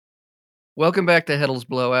Welcome back to Heddle's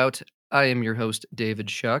Blowout. I am your host, David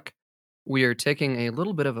Shuck. We are taking a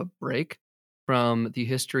little bit of a break from the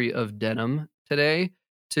history of denim today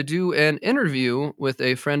to do an interview with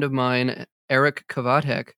a friend of mine, Eric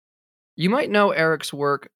Kavatek. You might know Eric's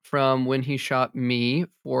work from when he shot me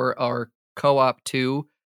for our Co-op 2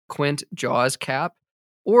 Quint Jaws cap,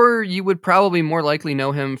 or you would probably more likely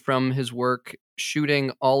know him from his work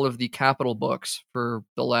shooting all of the Capital books for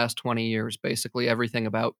the last 20 years, basically everything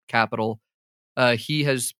about Capital he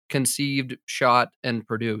has conceived, shot, and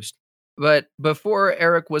produced. But before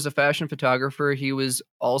Eric was a fashion photographer, he was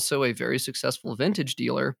also a very successful vintage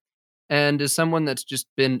dealer and is someone that's just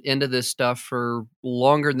been into this stuff for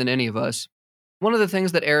longer than any of us. One of the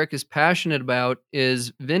things that Eric is passionate about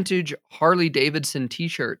is vintage Harley Davidson t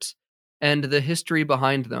shirts and the history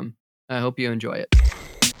behind them. I hope you enjoy it.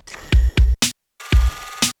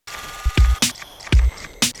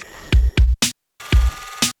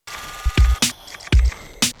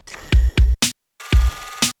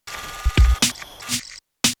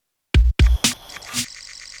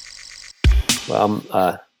 Well,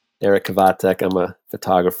 I'm Eric Kavatek. I'm a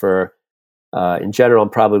photographer. In general, I'm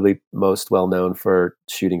probably most well known for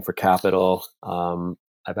shooting for Capital.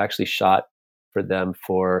 I've actually shot for them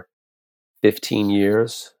for 15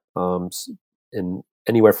 years, in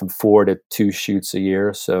anywhere from 4 to 2 shoots a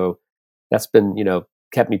year. So that's been,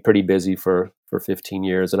 kept me pretty busy for 15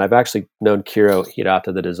 years. And I've actually known Kiro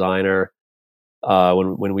Hirata, the designer,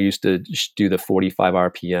 when we used to do the 45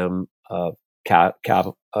 RPM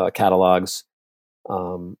catalogs.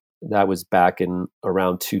 That was back in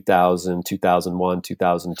around 2000, 2001,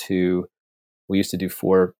 2002. We used to do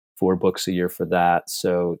four books a year for that.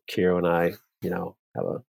 So Kiro and I, have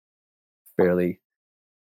a fairly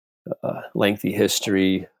lengthy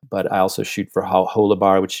history. But I also shoot for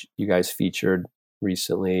Holabar, which you guys featured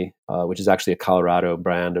recently, which is actually a Colorado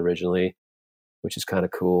brand originally, which is kind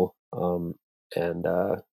of cool. And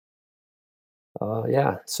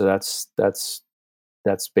yeah, so that's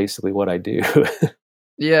basically what I do.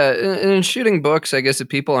 Yeah, and in shooting books, I guess if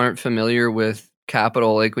people aren't familiar with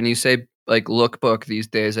Capital, like when you say like lookbook these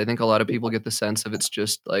days, I think a lot of people get the sense of it's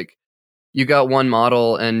just like you got one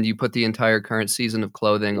model and you put the entire current season of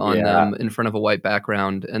clothing on Yeah, them in front of a white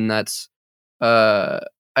background, and that's uh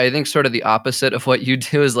I think sort of the opposite of what you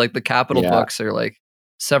do is like the Capital yeah, books are like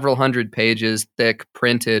several hundred pages thick,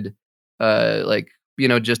 printed, like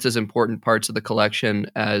just as important parts of the collection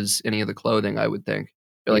as any of the clothing, I would think.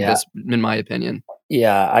 Like yeah. that's in my opinion.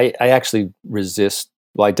 Yeah, I actually resist.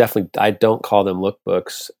 Well, I don't call them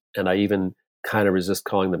lookbooks, and I even kind of resist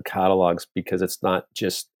calling them catalogs because it's not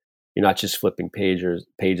just you're not just flipping pages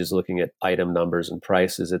looking at item numbers and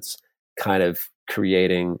prices. It's kind of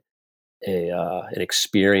creating an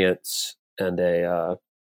experience and a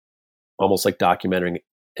almost like documenting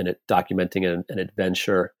an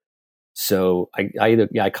adventure. So I either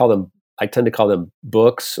I tend to call them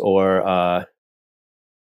books or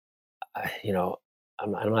you know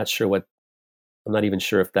I'm not sure what I'm not even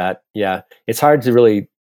sure if that, yeah, it's hard to really,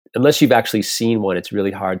 unless you've actually seen one, it's really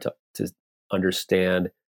hard to understand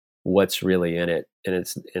what's really in it. And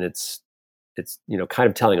it's, kind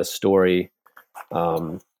of telling a story,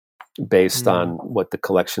 um, based on what the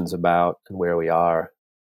collection's about and where we are.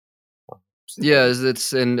 Yeah,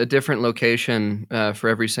 it's in a different location for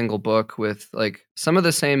every single book with like some of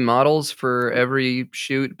the same models for every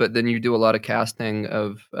shoot, but then you do a lot of casting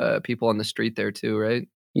of people on the street there too, right?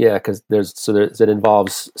 Yeah, because it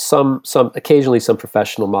involves some occasionally some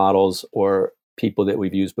professional models or people that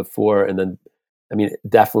we've used before, and then I mean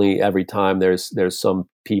definitely every time there's some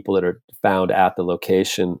people that are found at the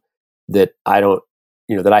location that I don't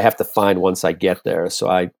that I have to find once I get there. So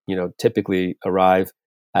I typically arrive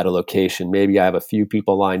at a location. Maybe I have a few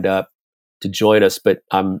people lined up to join us, but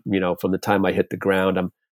I'm from the time I hit the ground,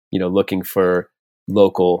 I'm looking for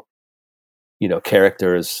local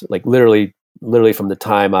characters, like literally from the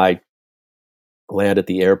time I land at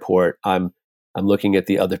the airport, I'm looking at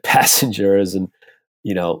the other passengers and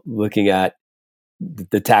looking at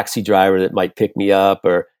the taxi driver that might pick me up,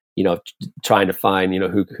 or trying to find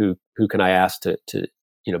who can I ask to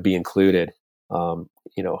be included. Um,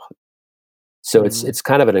 you know, so Mhm. it's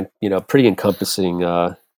kind of an pretty encompassing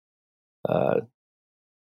uh,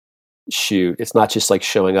 shoot. It's not just like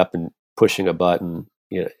showing up and pushing a button.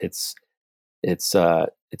 It's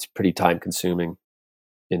pretty time consuming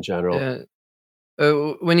in general. Yeah.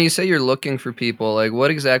 When you say you're looking for people, like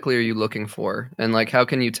what exactly are you looking for, and like how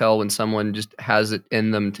can you tell when someone just has it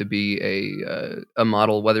in them to be a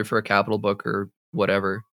model, whether for a Capital book or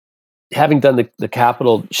whatever? Having done the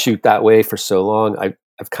Capital shoot that way for so long,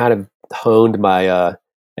 I've kind of honed my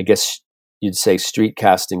I guess you'd say street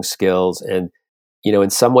casting skills. And, in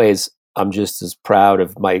some ways I'm just as proud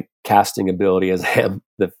of my casting ability as I am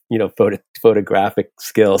the, photographic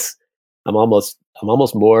skills. I'm almost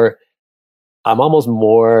more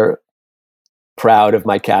proud of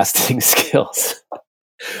my casting skills,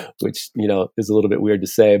 which, is a little bit weird to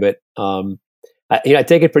say, but, I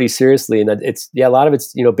take it pretty seriously, and it's a lot of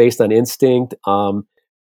it's based on instinct.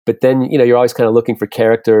 But then you're always kind of looking for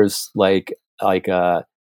characters like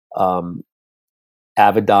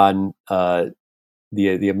Avedon,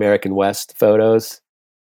 the American West photos,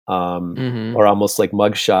 Mm-hmm. or almost like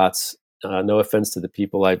mugshots. No offense to the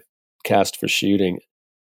people I've cast for shooting,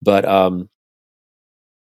 but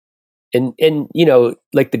and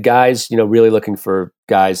like the guys, really looking for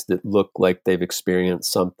guys that look like they've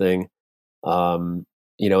experienced something. And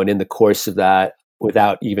in the course of that,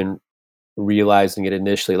 without even realizing it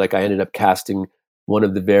initially, like I ended up casting one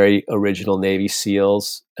of the very original Navy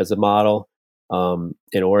SEALs as a model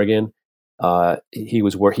in Oregon. He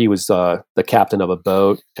was the captain of a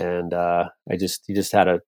boat, and he just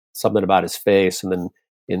had something about his face, and then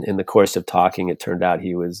in the course of talking, it turned out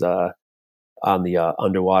he was on the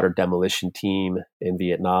underwater demolition team in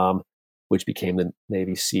Vietnam, which became the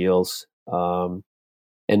Navy SEALs. And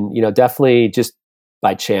definitely just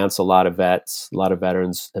by chance, a lot of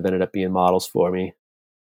veterans have ended up being models for me,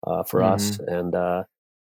 for us. Mm-hmm. And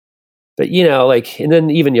but and then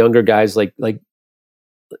even younger guys, like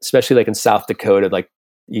especially like in South Dakota, like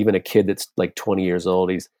even a kid that's like 20 years old,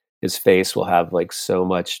 his face will have like so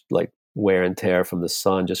much like wear and tear from the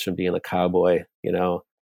sun just from being a cowboy.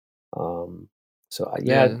 Um, so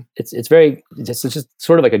yeah, Yeah. it's just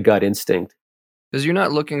sort of like a gut instinct. Because you're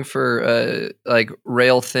not looking for like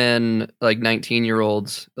rail thin like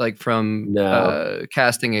 19-year-olds like from No.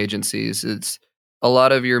 casting agencies. It's a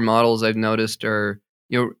lot of your models I've noticed are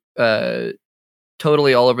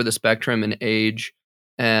totally all over the spectrum in age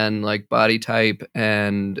and like body type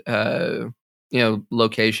and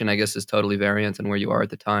location. I guess is totally variant and where you are at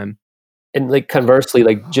the time. And like conversely,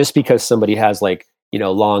 like just because somebody has like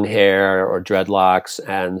long hair or dreadlocks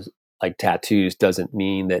and like tattoos doesn't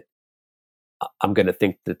mean that I'm going to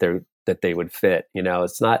think that they would fit.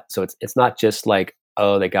 It's not, so it's not just like,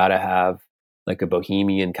 oh, they got to have like a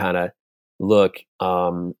bohemian kind of look.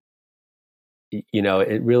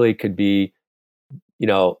 It really could be, you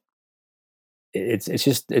know it's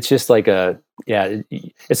just like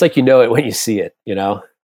it's like it when you see it.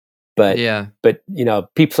 But Yeah.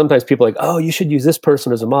 people, sometimes people are like, oh, you should use this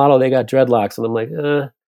person as a model, they got dreadlocks, and I'm like,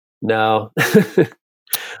 no.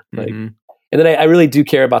 Like, Hmm. and then I really do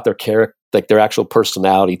care about their character, like their actual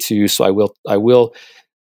personality too. So I will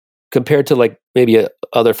compared to like maybe a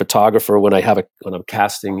other photographer, when I'm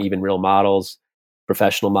casting even real models,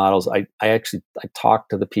 professional models, I talk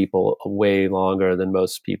to the people way longer than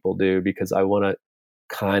most people do, because I want to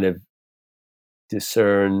kind of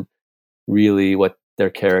discern really what their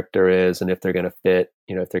character is, and if they're going to fit,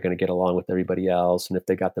 if they're going to get along with everybody else, and if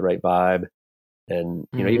they got the right vibe. And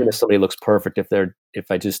even if Hmm. somebody looks perfect, if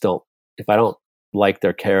I don't like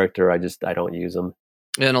their character, I don't use them.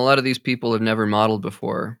 And a lot of these people have never modeled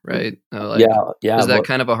before, right? Like, Yeah, yeah, is that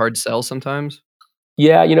kind of a hard sell sometimes?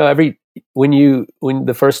 yeah. When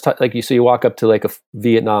the first time, like you walk up to like a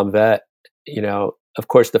Vietnam vet, of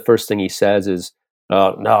course the first thing he says is,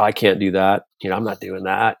 "Oh no, I can't do that. I'm not doing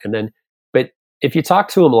that." And then, but if you talk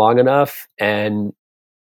to him long enough and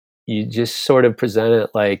you just sort of present it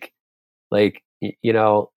like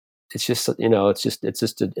it's just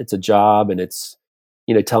it's a job, and it's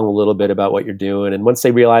tell them a little bit about what you're doing, and once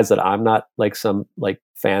they realize that I'm not like some like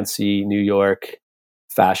fancy New York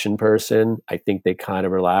fashion person, I think they kind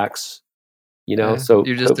of relax. You're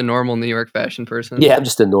just a normal New York fashion person. Yeah, I'm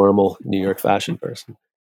just a normal New York fashion person.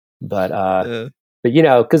 But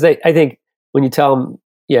Yeah. because I think when you tell them,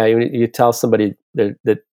 yeah, you tell somebody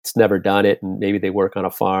that's never done it, and maybe they work on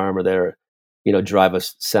a farm, or they're drive a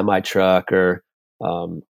semi truck, or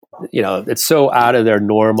um, it's so out of their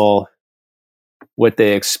normal what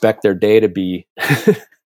they expect their day to be.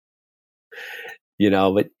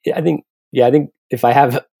 But I think if I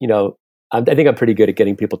have, I think I'm pretty good at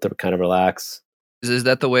getting people to kind of relax. Is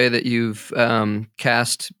that the way that you've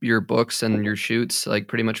cast your books and your shoots, like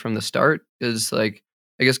pretty much from the start? Is like,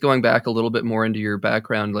 I guess going back a little bit more into your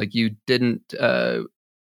background, like you didn't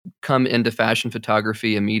come into fashion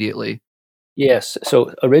photography immediately. Yes.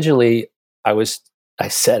 So originally I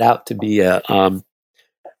set out to be a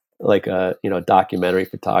like a documentary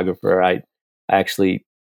photographer. I actually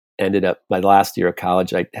ended up my last year of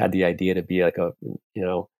college. I had the idea to be like a you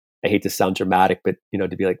know I hate to sound dramatic, but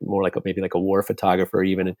to be like more like maybe like a war photographer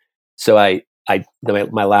even. And so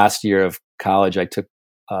my last year of college, I took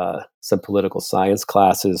some political science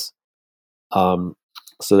classes, so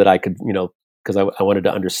that I could, because I wanted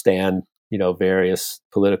to understand, various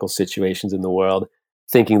political situations in the world,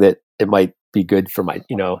 thinking that it might be good for my,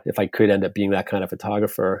 if I could end up being that kind of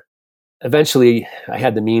photographer. Eventually, I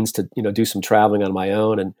had the means to, do some traveling on my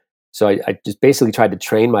own, and so I just basically tried to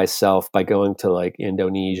train myself by going to like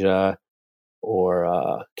Indonesia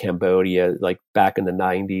or Cambodia, like back in the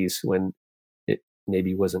 '90s when it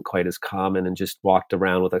maybe wasn't quite as common, and just walked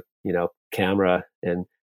around with a camera, and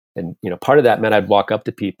part of that meant I'd walk up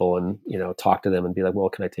to people and talk to them and be like, well,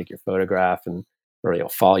 can I take your photograph, and or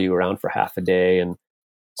follow you around for half a day. And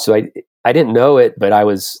so I didn't know it, but I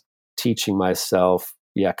was teaching myself,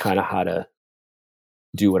 kind of how to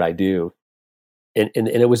do what I do. And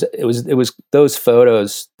it was those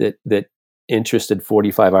photos that interested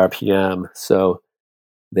 45 RPM. So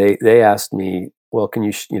they asked me, well, can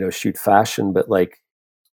you shoot fashion, but like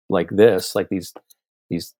this, like these,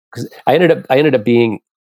 because I ended up being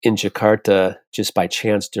in Jakarta just by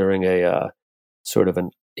chance during a sort of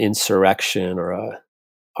an insurrection or a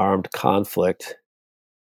armed conflict.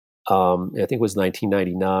 I think it was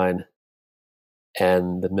 1999,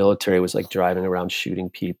 and the military was like driving around shooting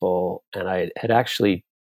people. And I had actually,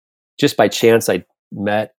 just by chance, I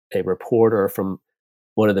met a reporter from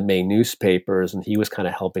one of the main newspapers, and he was kind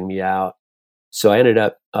of helping me out. So I ended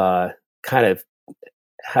up kind of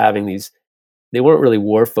having these. They weren't really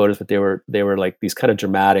war photos, but they were like these kind of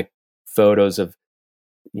dramatic photos of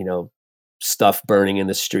stuff burning in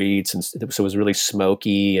the streets, and so it was really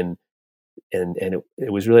smoky, and it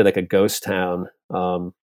was really like a ghost town.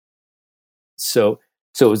 So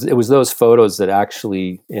it was those photos that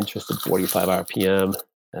actually interested 45 RPM,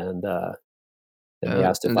 and they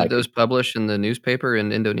asked if and I did could. those publish in the newspaper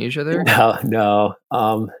in Indonesia there? No,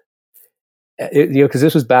 because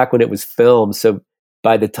this was back when it was filmed. So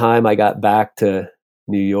by the time I got back to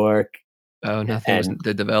New York, Oh, nothing was and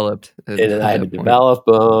developed at then I had to that point. develop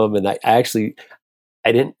them, and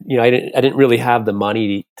I didn't really have the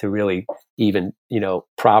money to really even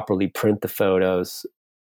properly print the photos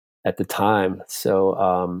at the time.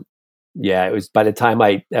 So it was by the time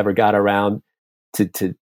I ever got around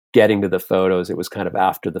to getting to the photos, it was kind of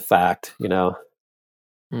after the fact.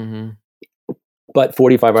 Mhm. But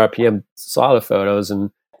 45 RPM saw the photos and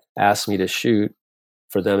asked me to shoot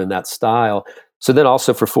for them in that style. So then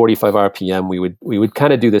also for 45 RPM, we would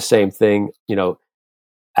kind of do the same thing,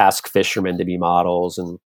 ask fishermen to be models,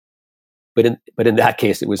 but in that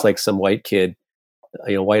case, it was like some white kid,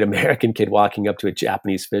 white American kid walking up to a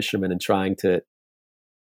Japanese fisherman and trying to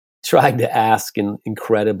ask in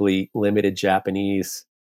incredibly limited Japanese,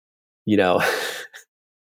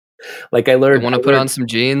 like I I learned, wanna put on some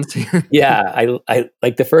jeans. yeah, I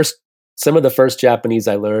like some of the first Japanese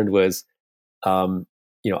I learned was,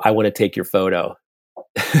 I want to take your photo.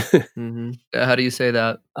 Mhm. How do you say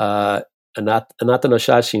that? Anata no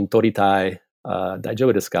shashin toritai,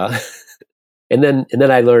 daijoubu desu ka? And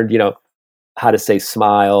then I learned, how to say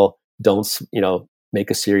smile, don't,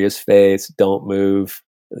 make a serious face, don't move,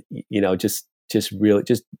 just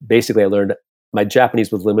basically I learned my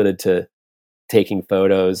Japanese was limited to taking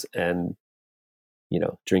photos and,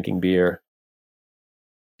 drinking beer.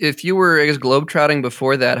 If you were, I guess, globetrotting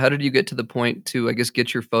before that, how did you get to the point to, I guess,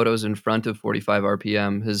 get your photos in front of 45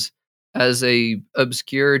 RPM? As a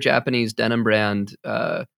obscure Japanese denim brand,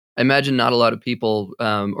 I imagine not a lot of people,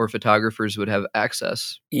 or photographers would have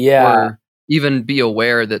access Yeah. or even be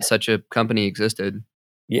aware that such a company existed.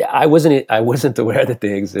 Yeah. I wasn't aware that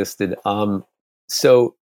they existed.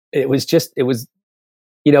 So it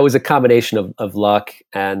was a combination of luck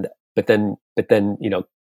but then,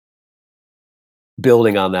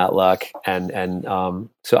 building on that luck, and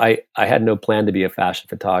so I had no plan to be a fashion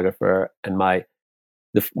photographer. And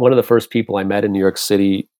one of the first people I met in New York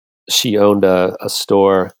City, she owned a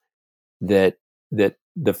store that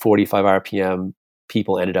the 45 RPM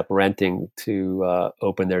people ended up renting to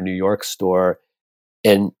open their New York store.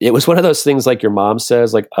 And it was one of those things like your mom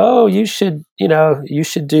says, like, oh, you should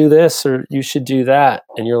do this or you should do that.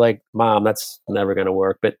 And you're like, Mom, that's never going to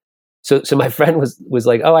work. But so my friend was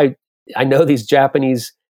like, oh, I know these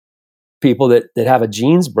Japanese people that have a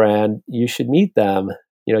jeans brand. You should meet them.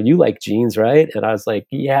 You like jeans, right? And I was like,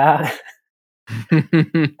 yeah.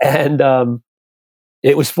 And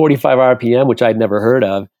it was 45 RPM, which I'd never heard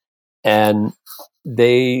of. And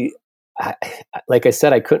they, I, like I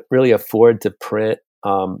said, I couldn't really afford to print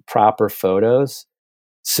proper photos.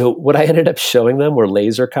 So what I ended up showing them were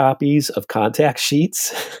laser copies of contact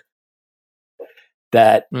sheets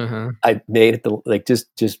that Uh-huh. I made at the, like, just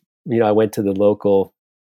I went to the local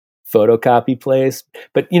photocopy place.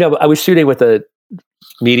 But I was shooting with a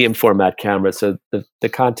medium format camera, so the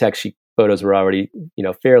context sheet photos were already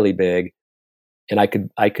fairly big, and I could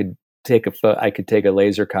take a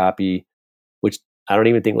laser copy, which I don't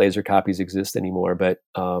even think laser copies exist anymore, but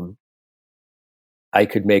I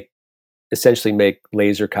could essentially make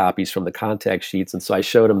laser copies from the contact sheets, and so I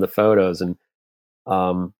showed them the photos, and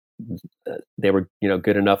um, they were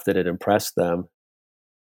good enough that it impressed them.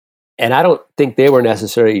 And I don't think they weren't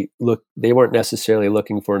necessarily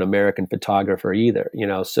looking for an American photographer either,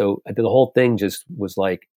 so the whole thing just was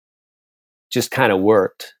like just kind of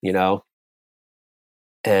worked,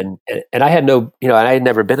 and I had no, I had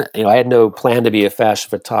never been, I had no plan to be a fashion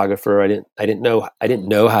photographer. I didn't know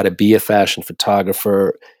how to be a fashion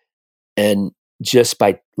photographer. And just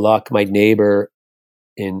by luck, my neighbor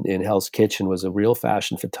in Hell's Kitchen was a real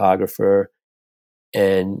fashion photographer.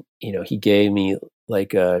 And, he gave me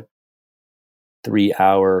like a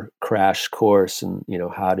 3-hour crash course and,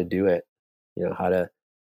 how to do it, how to,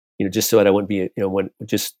 just so that I wouldn't be,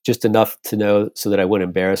 just enough to know so that I wouldn't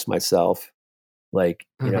embarrass myself. Like,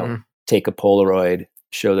 take a Polaroid,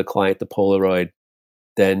 show the client the Polaroid,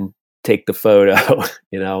 then take the photo,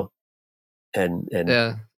 and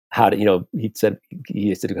Yeah. how to, he said,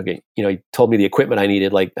 okay, he told me the equipment I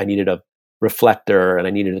needed, like I needed a reflector and I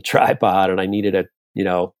needed a tripod and I needed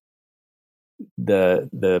the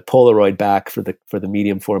Polaroid back for the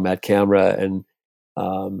medium format camera. And,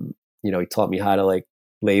 he taught me how to like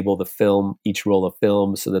label the film, each roll of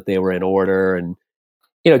film so that they were in order. And,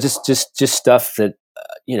 just stuff that,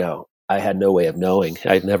 I had no way of knowing.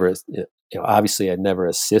 I'd never, obviously I'd never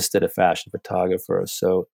assisted a fashion photographer.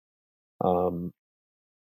 So, I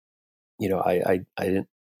didn't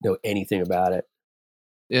know anything about it.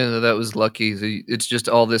 Yeah, that was lucky. It's just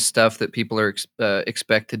all this stuff that people are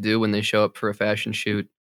expect to do when they show up for a fashion shoot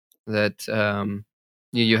that,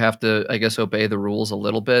 you have to, I guess, obey the rules a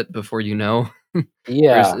little bit before or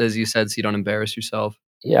Yeah. as you said, so you don't embarrass yourself.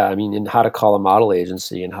 Yeah. I mean, and how to call a model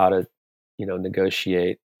agency and how to,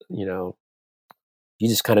 negotiate, you know, you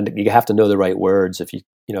just kind of, you have to know the right words. If you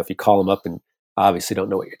call them up and obviously don't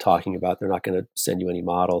know what you're talking about, they're not going to send you any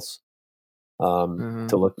models, Mhm.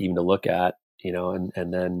 to look at,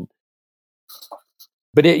 and then,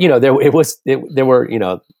 but there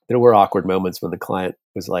were awkward moments when the client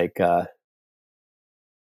was like,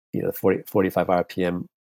 45 RPM.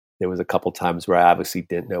 There was a couple times where I obviously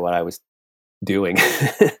didn't know what I was doing,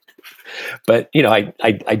 but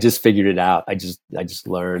I just figured it out. I just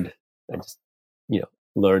learned. I just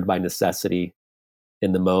learned by necessity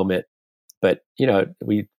in the moment. But I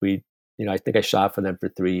think I shot for them for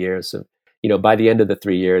 3 years. So by the end of the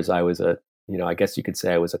 3 years, I was I guess you could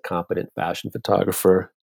say I was a competent fashion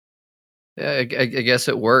photographer. Yeah, I guess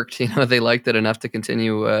it worked. They liked it enough to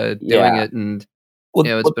continue, doing Yeah. it, and, Well,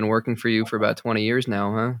 it's been working for you for about 20 years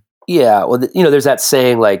now, huh? yeah. Well, there's that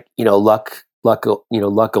saying like, luck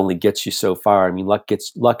only gets you so far. I mean, luck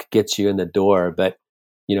gets you in the door, but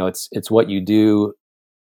it's what you do.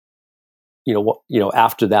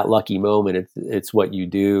 After that lucky moment, it's what you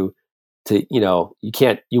do to,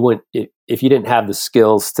 you wouldn't, if you didn't have the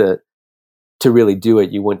skills to really do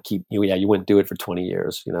it, you wouldn't do it for 20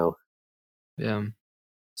 years. Yeah.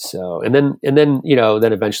 So, then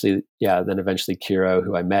eventually, Kiro,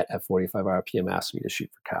 who I met at 45 RPM, asked me to shoot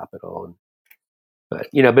for Capital.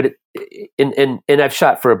 And, and I've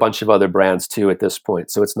shot for a bunch of other brands too at this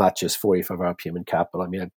point. So it's not just 45 RPM and Capital. I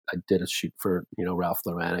mean, I did a shoot for, Ralph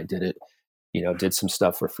Lauren. I did it, did some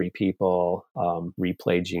stuff for Free People.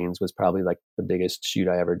 Replay Jeans was probably like the biggest shoot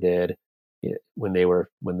I ever did when they were,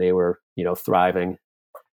 thriving.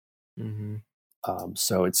 Mhm.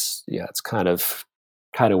 So it's kind of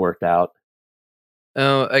worked out.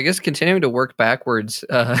 Oh, I guess continuing to work backwards,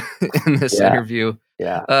 in this Yeah. interview,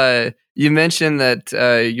 Yeah. you mentioned that,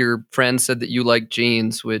 your friend said that you like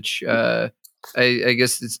jeans, which, I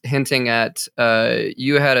guess it's hinting at,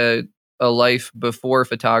 you had a life before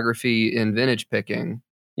photography in vintage picking,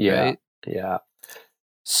 Yeah. right? Yeah.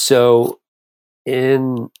 So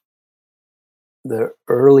in the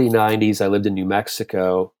early 90s, I lived in New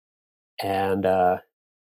Mexico, and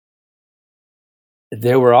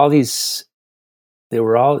there were all these, there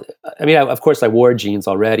were all, I mean, of course, I wore jeans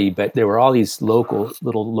already, but there were all these little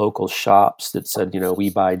local shops that said, we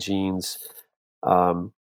buy jeans.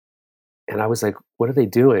 Um, and I was like, what are they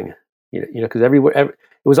doing? Because it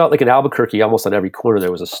was out like in Albuquerque, almost on every corner,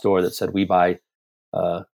 there was a store that said, we buy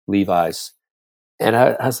Levi's. And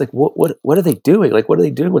I was like, what are they doing? Like, what are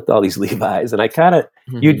they doing with all these Levi's? And I kind of,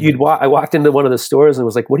 Mhm. I walked into one of the stores and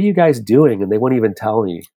was like, what are you guys doing? And they wouldn't even tell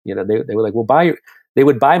me, they were like, well, they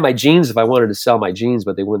would buy my jeans if I wanted to sell my jeans,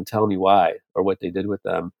 but they wouldn't tell me why or what they did with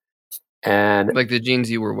them. And Like the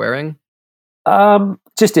jeans you were wearing?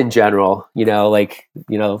 Just in general,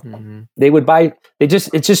 Mhm. they would buy.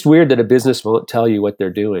 It's just weird that a business won't tell you what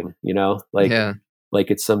they're doing. Yeah. Like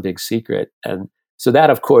it's some big secret. And so that,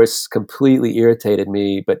 of course, completely irritated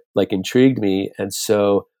me, but like intrigued me. And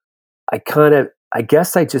so I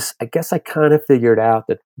guess I kind of figured out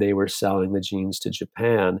that they were selling the jeans to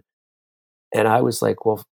Japan. And I was like,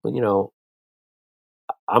 well,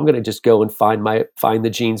 I'm going to just go and find the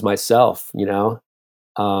jeans myself.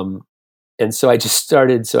 Um, and so I just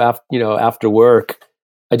started. So after work,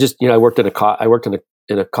 I worked I worked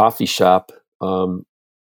in a coffee shop. Um,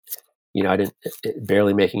 I didn't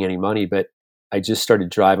barely making any money, but I just started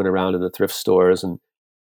driving around to the thrift stores and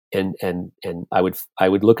I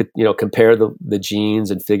would look at, compare the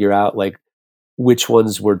jeans and figure out like which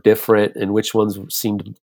ones were different and which ones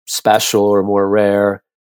seemed special or more rare.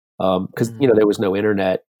 Because Mhm. there was no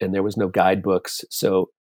internet and there was no guidebooks, so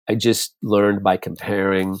I just learned by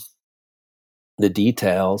comparing the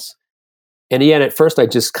details. And yeah, and at first I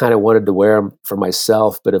just kind of wanted to wear them for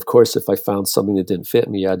myself, but of course, if I found something that didn't fit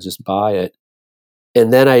me, I'd just buy it.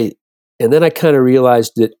 And then I kind of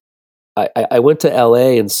realized that I went to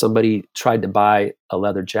LA and somebody tried to buy a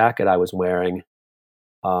leather jacket I was wearing.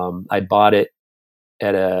 I bought it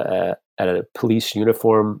at a police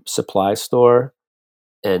uniform supply store,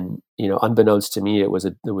 and unbeknownst to me,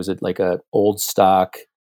 like a old stock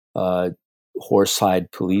uh,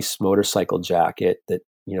 horsehide police motorcycle jacket that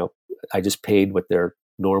I just paid what their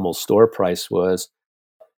normal store price was.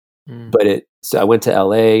 Mm. So I went to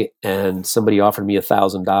LA and somebody offered me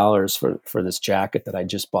 $1,000 for this jacket that I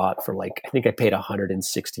just bought for, like, I think I paid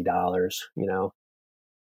 $160.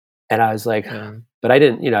 And I was like, Yeah. but I The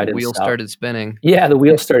didn't wheel sell. started spinning. Yeah, the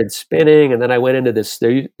wheel started spinning, and then I went into this.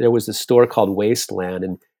 There was this store called Wasteland,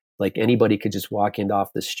 and like anybody could just walk in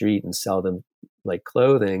off the street and sell them like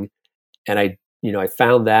clothing. And I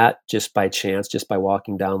found that just by chance, just by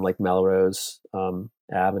walking down like Melrose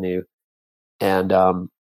Avenue, and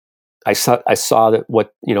I saw that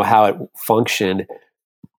how it functioned.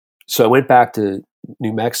 So I went back to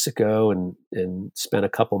New Mexico and spent a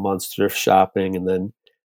couple months thrift shopping, and then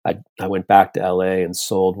I went back to LA and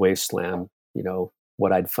sold Wasteland,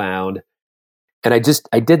 what I'd found. And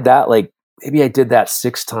I did that, like, maybe I did that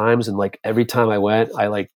 6 times, and like every time I went, I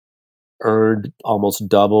like earned almost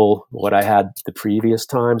double what I had the previous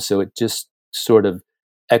time. So it just sort of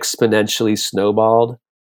exponentially snowballed.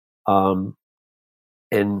 Um,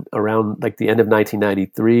 and around like the end of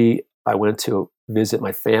 1993, I went to visit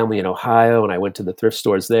my family in Ohio, and I went to the thrift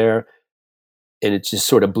stores there, and it just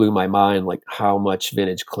sort of blew my mind, like how much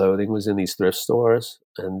vintage clothing was in these thrift stores.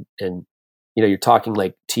 And you're talking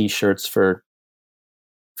like t-shirts for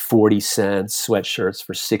 40 cents, sweatshirts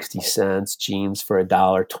for 60 cents, jeans for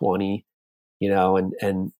 $1.20,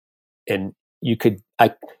 and you could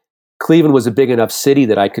I Cleveland was a big enough city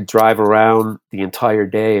that I could drive around the entire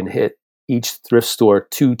day and hit each thrift store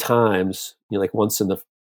 2 times, like once in the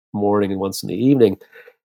morning and once in the evening,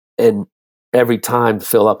 and every time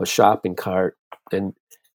fill up a shopping cart. And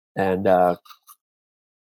and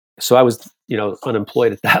so I was,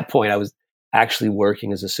 unemployed at that point. I was actually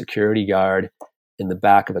working as a security guard in the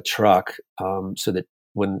back of a truck, so that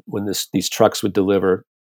when these trucks would deliver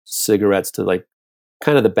cigarettes to like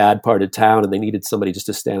kind of the bad part of town, and they needed somebody just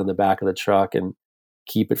to stand in the back of the truck and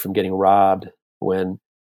keep it from getting robbed when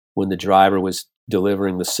the driver was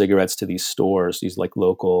delivering the cigarettes to these stores, these like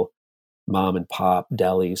local mom and pop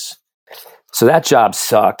delis. So that job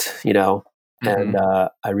sucked. And Mhm.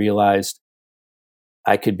 I realized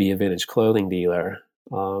I could be a vintage clothing dealer.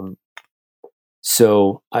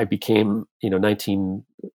 So I became, 19,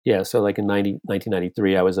 yeah, so like in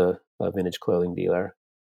 1993, I was a vintage clothing dealer.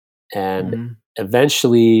 And Mhm.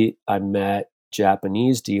 eventually I met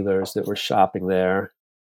Japanese dealers that were shopping there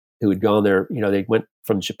who had gone there. They went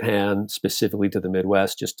from Japan specifically to the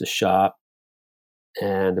Midwest just to shop.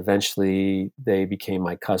 And eventually they became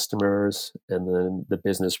my customers. And then the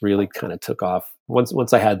business really kind of took off. Once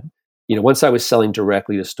I was selling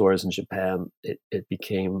directly to stores in Japan, it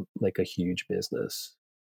became like a huge business.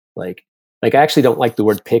 Like, I actually don't like the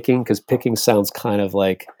word picking, because picking sounds kind of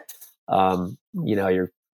like, um, you know,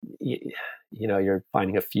 you're, y- you're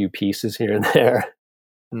finding a few pieces here and there.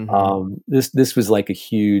 Mhm. This was like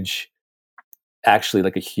actually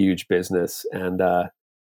like a huge business. And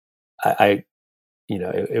I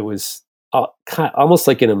it was almost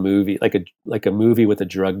like in a movie, like a movie with a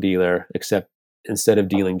drug dealer, except instead of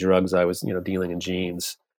dealing drugs, I was dealing in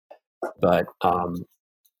jeans. But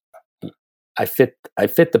I fit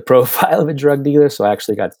the profile of a drug dealer, so I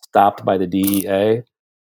actually got stopped by the DEA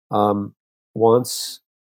once.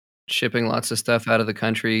 shipping lots of stuff out of the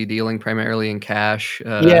country, dealing primarily in cash.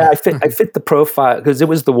 Yeah, I fit the profile because it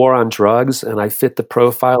was the war on drugs, and I fit the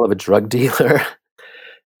profile of a drug dealer.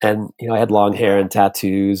 And I had long hair and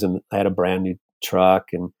tattoos, and I had a brand new truck,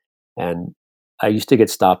 and I used to get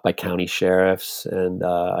stopped by county sheriffs, and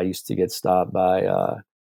I used to get stopped by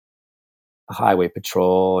highway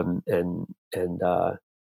patrol, and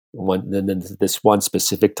then this one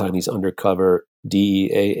specific time, these undercover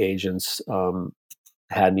DEA agents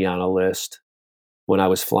had me on a list when I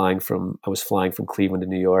was flying from Cleveland to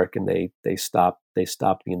New York, and they stopped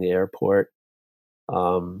me in the airport.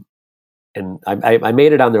 Um, and I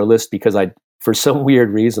made it on their list because for some weird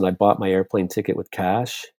reason, I bought my airplane ticket with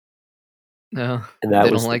cash, No, and they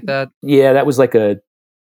don't like that. yeah, that was like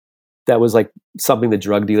something the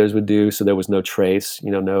drug dealers would do. So there was no trace,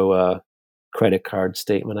 no credit card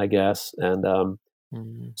statement, I guess. And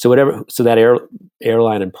Mhm. so that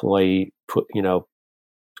airline employee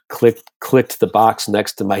clicked the box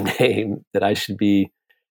next to my name that I should be,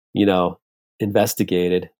 you know,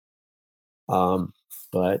 investigated. Um,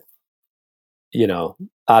 but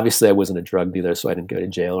obviously I wasn't a drug dealer, so I didn't go to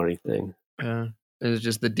jail or anything. Yeah. It's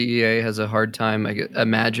just the DEA has a hard time,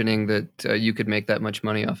 imagining that, you could make that much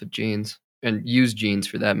money off of jeans, and use jeans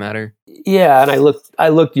for that matter. Yeah, and I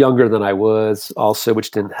looked younger than I was also,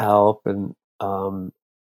 which didn't help. And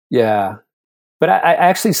yeah, but I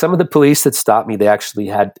actually, some of the police that stopped me, they actually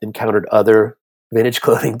had encountered other vintage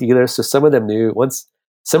clothing dealers, so some of them knew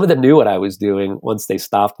what I was doing. Once they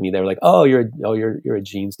stopped me, they were like, "Oh, you're a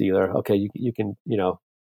jeans dealer. Okay, you can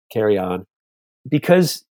carry on."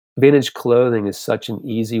 Because vintage clothing is such an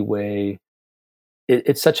easy way.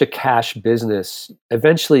 It's such a cash business.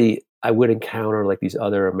 Eventually, I would encounter like these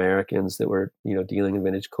other Americans that were dealing in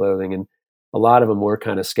vintage clothing, and a lot of them were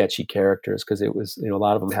kind of sketchy characters because it was a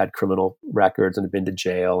lot of them had criminal records and had been to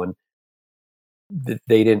jail, and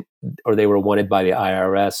they didn't, or they were wanted by the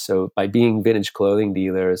IRS. So by being vintage clothing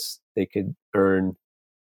dealers, they could earn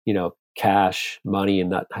cash money and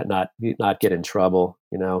not get in trouble.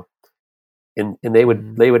 And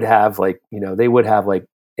Mhm. they would have like they would have like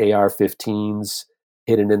AR-15s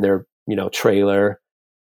hidden in their trailer.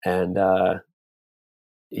 And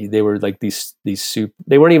they were like these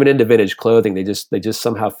they weren't even into vintage clothing. They just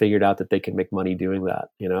somehow figured out that they could make money doing that.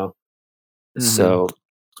 Mhm. So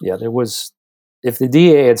yeah, there was, if the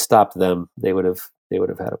DA had stopped them, they would have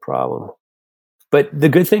had a problem. But the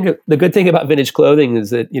good thing about vintage clothing is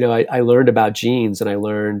that I learned about jeans, and I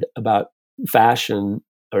learned about fashion,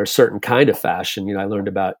 or a certain kind of fashion. I learned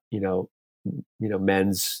about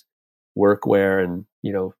men's workwear, and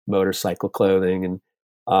motorcycle clothing,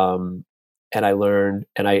 um and I learned,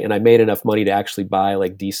 and I made enough money to actually buy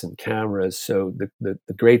like decent cameras. So the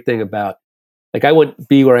great thing about, like, I wouldn't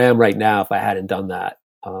be where I am right now if I hadn't done that.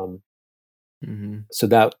 Mhm. So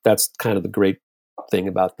that's kind of the great thing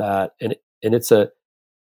about that. And it's a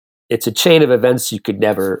chain of events you could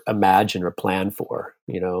never imagine or plan for.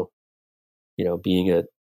 Being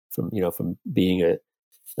from being a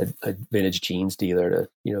vintage jeans dealer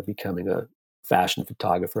to becoming a fashion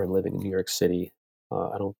photographer and living in New York City.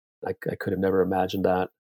 I don't. I could have never imagined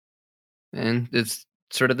that. And it's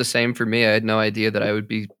sort of the same for me. I had no idea that I would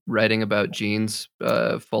be writing about jeans,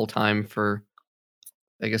 full time for,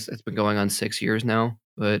 I guess it's been going on 6 years now,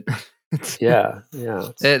 but it's Yeah, yeah,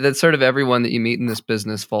 that's sort of everyone that you meet in this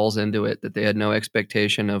business falls into it, that they had no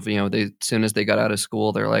expectation of, they, as soon as they got out of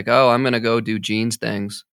school, they're like, "Oh, I'm gonna go do jeans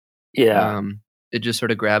things." yeah. Um, it just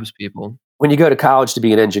sort of grabs people. When you go to college to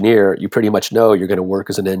be an engineer, you pretty much know you're going to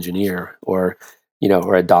work as an engineer, or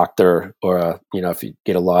a doctor, or if you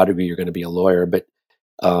get a law degree, you're going to be a lawyer. But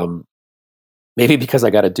um, maybe because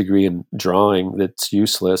I got a degree in drawing that's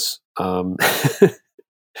useless, I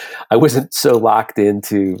wasn't so locked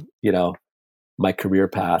into my career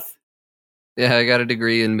path. Yeah, I got a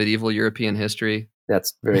degree in medieval European history.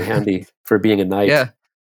 That's very handy for being a knight. Yeah,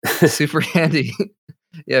 super handy.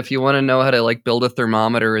 Yeah, if you wanna know how to, like, build a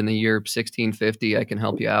thermometer in the year 1650, I can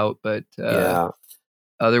help you out, but, Yeah,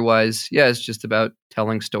 otherwise, yeah, it's just about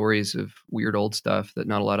telling stories of weird old stuff that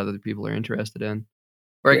not a lot of other people are interested in.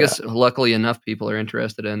 Or I yeah, guess luckily enough people are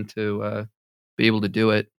interested in to, be able to do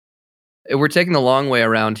it. We're taking the long way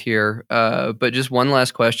around here, but just one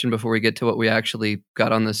last question before we get to what we actually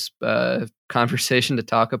got on this, conversation to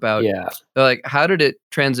talk about. yeah. Like, how did it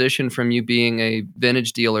transition from you being a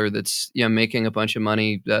vintage dealer that's, making a bunch of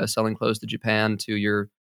money, selling clothes to Japan, to your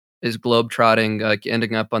is globetrotting, like,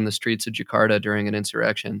 ending up on the streets of Jakarta during an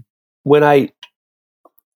insurrection? When I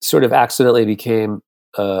sort of accidentally became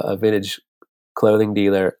a vintage clothing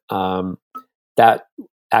dealer, that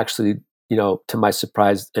actually, to my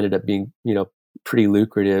surprise, ended up being, pretty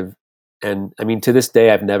lucrative. And I mean, to this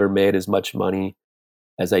day, I've never made as much money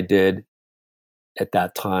as I did at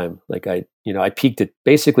that time. Like I peaked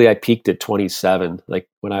at 27. Like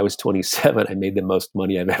when I was 27, I made the most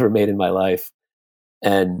money I've ever made in my life.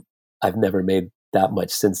 And I've never made that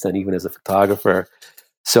much since then, even as a photographer.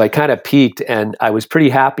 So I kind of peaked, and I was pretty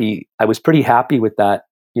happy. I was pretty happy with that,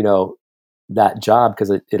 that job,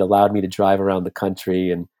 because it allowed me to drive around the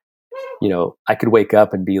country, and, I could wake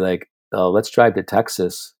up and be like, oh, let's drive to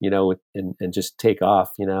Texas, and just take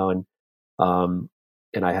off, um,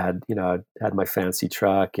 and I had my fancy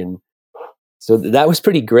truck. And so that was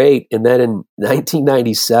pretty great. And then in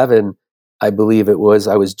 1997, I believe it was,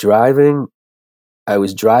 I was driving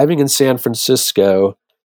in San Francisco,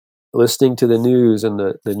 listening to the news, and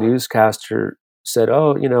the newscaster said,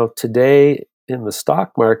 "Oh, today in the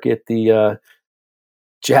stock market, the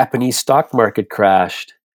Japanese stock market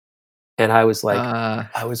crashed." And I was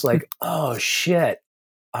like, "Oh shit,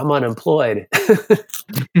 I'm unemployed."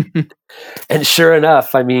 And sure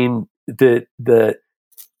enough, I mean, the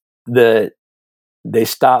they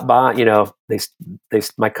stopped buying.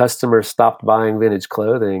 My customers stopped buying vintage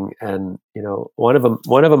clothing, and one of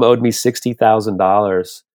them owed me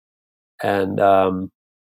 $60,000. And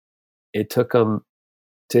it took him,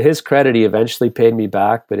 to his credit, he eventually paid me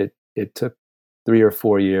back, but it took 3 or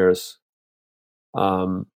 4 years.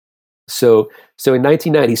 Um, so in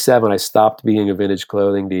 1997, I stopped being a vintage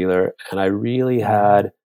clothing dealer, and I really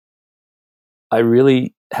had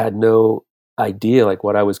no idea like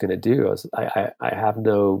what I was going to do. I have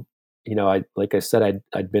no, like I said,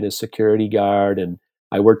 I'd been a security guard, and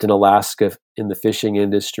I worked in Alaska in the fishing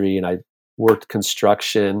industry, and I worked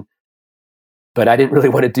construction, but I didn't really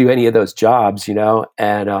want to do any of those jobs,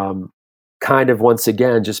 and kind of, once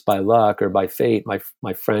again, just by luck or by fate,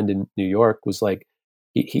 my friend in New York was like,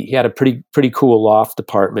 he had a pretty cool loft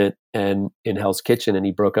apartment and in Hell's Kitchen, and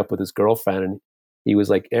he broke up with his girlfriend, and he was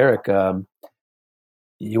like, Eric,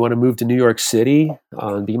 you want to move to New York City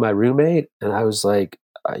and be my roommate? And I was like,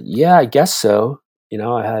 yeah, I guess so.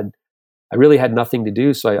 I really had nothing to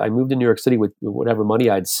do, so I moved to New York City with whatever money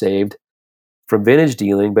I'd saved from vintage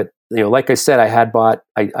dealing. But like I said, I had bought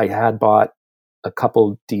a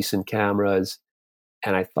couple decent cameras,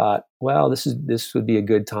 and I thought, well, this would be a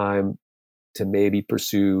good time to maybe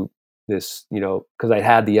pursue this, because I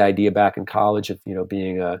had the idea back in college of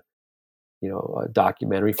being a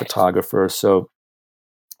documentary photographer. So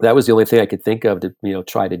that was the only thing I could think of to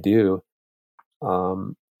try to do,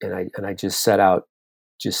 and I just set out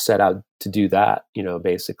to do that,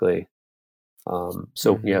 basically.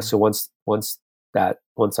 So yeah, Mhm. so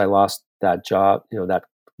once I lost that job, that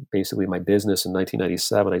basically my business in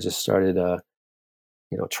 1997, I just started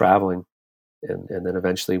traveling, and then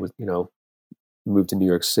eventually moved to New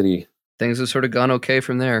York City. Things have sort of gone okay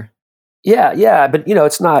from there. Yeah, yeah, but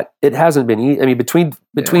it hasn't been easy. I mean, Yeah.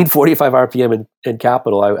 between 45 RPM and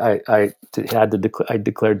Capital, I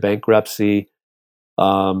declared bankruptcy,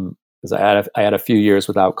 because I had a few years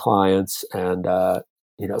without clients, and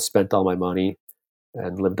spent all my money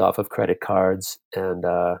and lived off of credit cards. And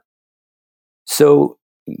so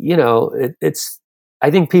it's,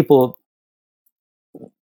 I think people,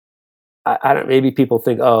 I don't, maybe people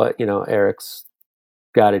think, oh, Eric's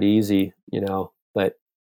got it easy, but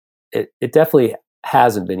it definitely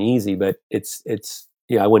hasn't been easy. But it's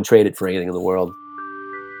I wouldn't trade it for anything in the world.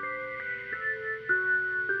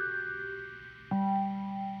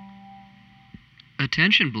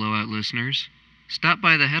 Attention, blowout listeners. Stop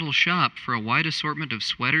by the Heddle shop for a wide assortment of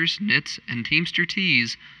sweaters, knits, and Teamster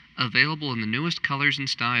tees available in the newest colors and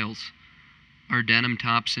styles. Our denim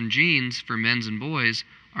tops and jeans for men's and boys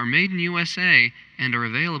are made in USA and are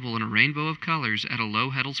available in a rainbow of colors at a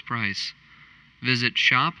low Heddles price. Visit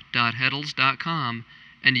shop.heddles.com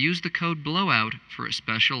and use the code BLOWOUT for a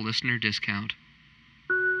special listener discount.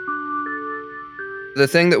 The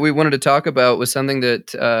thing that we wanted to talk about was something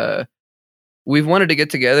that we've wanted to get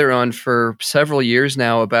together on for several years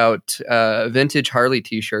now, about vintage Harley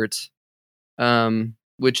t-shirts,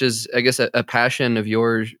 which is, I guess, a passion of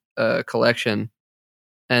your collection,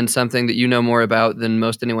 and something that you know more about than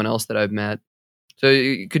most anyone else that I've met. So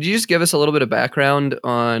could you just give us a little bit of background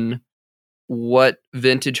on what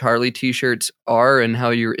vintage Harley t-shirts are and how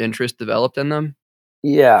your interest developed in them?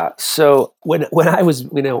 Yeah. So when I was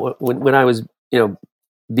when I was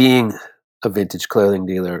being a vintage clothing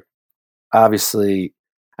dealer, obviously,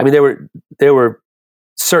 I mean, there were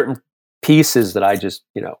certain pieces that I just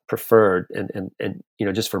preferred, and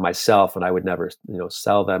just for myself, and I would never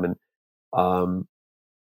sell them. And um,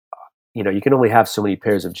 you can only have so many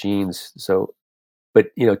pairs of jeans. So, but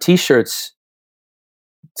t-shirts,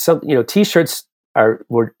 t-shirts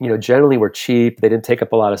were, generally were cheap. They didn't take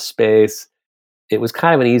up a lot of space. It was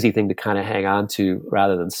kind of an easy thing to kind of hang on to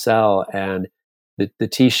rather than sell. And the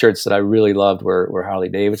t-shirts that I really loved were Harley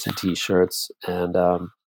Davidson t-shirts. And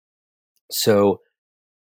so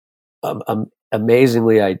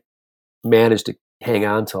amazingly, I managed to hang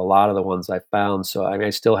on to a lot of the ones I found. So I mean,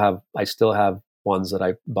 I still have ones that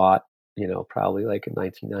I bought, probably like in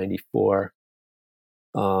 1994.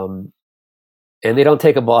 And they don't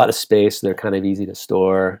take up a lot of space. They're kind of easy to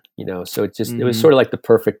store, so it was Mm-hmm. sort of like the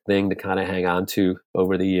perfect thing to kind of hang on to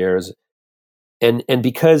over the years. And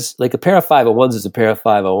because like a pair of 501s is a pair of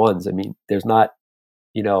 501s, I mean, there's not,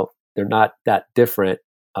 they're not that different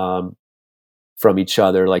from each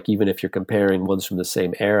other. Like even if you're comparing ones from the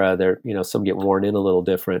same era, they're, some get worn in a little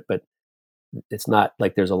different, but it's not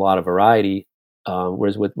like there's a lot of variety.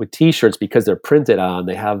 Whereas with t-shirts, because they're printed on,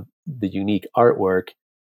 they have the unique artwork.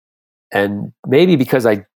 And maybe because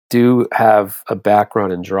I do have a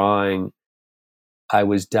background in drawing, I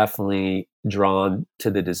was definitely drawn to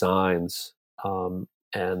the designs, and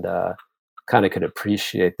kind of could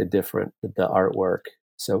appreciate the artwork.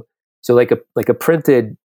 So like a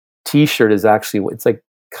printed T-shirt is actually, it's like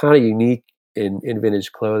kind of unique in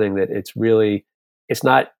vintage clothing, that it's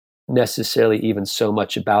not necessarily even so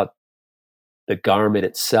much about the garment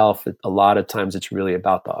itself. A lot of times it's really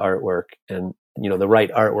about the artwork, and the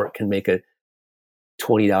right artwork can make a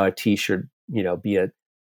 $20 T-shirt, be a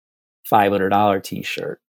 $500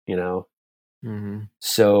 T-shirt, Mm-hmm.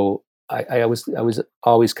 So I was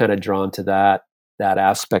always kind of drawn to that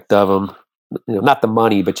aspect of them. Not the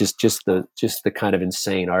money, but just the kind of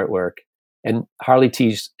insane artwork. And Harley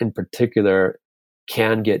tees in particular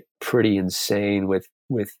can get pretty insane with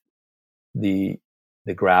the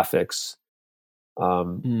graphics.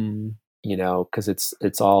 Mm. Because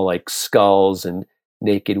it's all like skulls and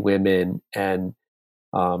naked women and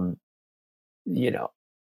you know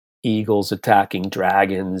eagles attacking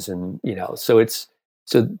dragons, and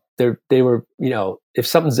so they were, if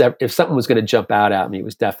something was going to jump out at me, it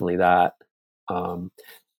was definitely that. um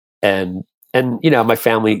and my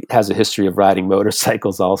family has a history of riding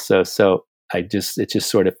motorcycles also, so it just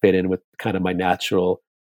sort of fit in with kind of my natural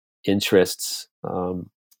interests.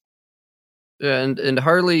 And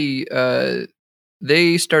Harley,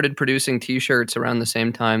 they started producing T-shirts around the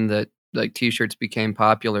same time that like T-shirts became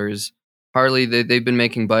popular. Is Harley? They've been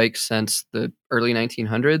making bikes since the early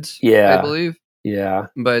 1900s, I Yeah, believe. yeah.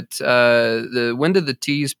 But the when did the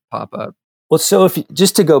T's pop up? Well, so if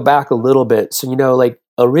just to go back a little bit, so like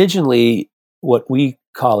originally what we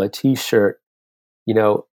call a t-shirt, you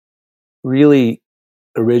know really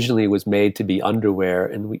originally was made to be underwear,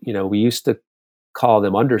 and we used to call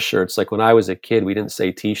them undershirts. Like when I was a kid, we didn't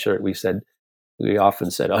say t-shirt, we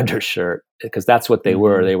often said undershirt, because that's what they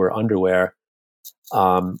were. Mm-hmm. They were underwear.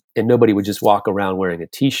 And nobody would just walk around wearing a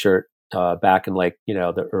t-shirt back in, like,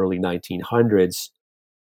 the early 1900s.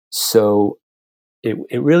 So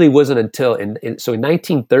it really wasn't until so in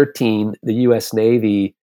 1913 the US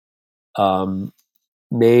Navy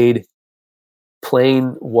made plain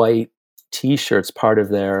white t-shirts part of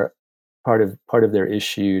their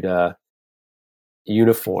issued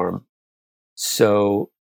uniform.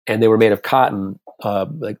 So, and they were made of cotton.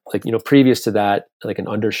 Like previous to that, like an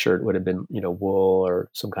undershirt would have been wool or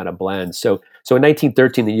some kind of blend. So in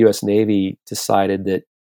 1913, the U.S. Navy decided that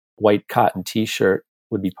white cotton T-shirt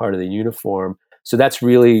would be part of the uniform. So that's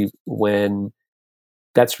really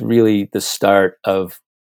the start of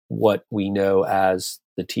what we know as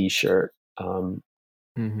the T-shirt,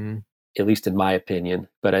 Mm-hmm. at least in my opinion.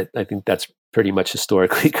 But I think that's pretty much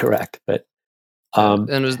historically correct. But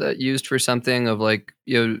And was that used for something of like,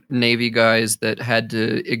 Navy guys that had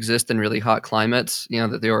to exist in really hot climates?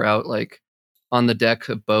 That they were out like on the deck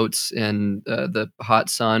of boats in the hot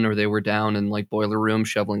sun, or they were down in like boiler room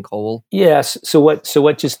shoveling coal. yes. So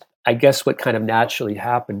what just, I guess, what kind of naturally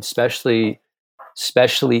happened, especially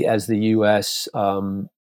as the U.S.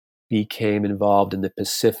 Became involved in the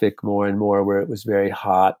Pacific more and more, where it was very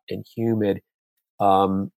hot and humid.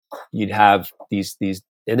 Um, you'd have these,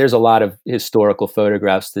 and there's a lot of historical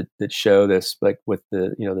photographs that show this, like with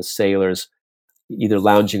the sailors either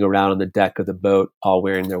lounging around on the deck of the boat, all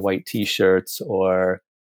wearing their white t-shirts, or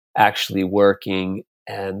actually working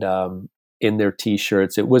and in their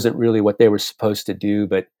t-shirts. It wasn't really what they were supposed to do,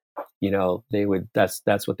 but they would. That's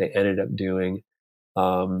what they ended up doing.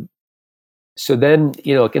 Um, so then,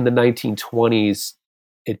 like in the 1920s,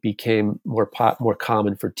 it became more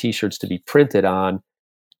common for t-shirts to be printed on,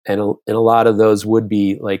 and a lot of those would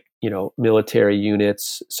be like military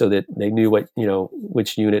units, so that they knew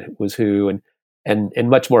which unit was who, and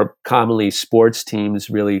much more commonly sports teams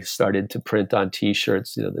really started to print on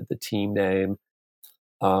t-shirts the team name.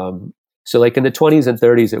 So like in the 20s and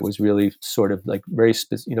 30s, it was really sort of like very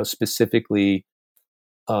specifically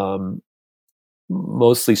um,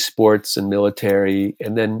 mostly sports and military,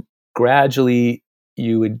 and then gradually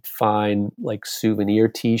you would find like souvenir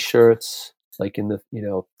T-shirts, like in the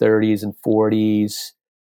 30s and 40s.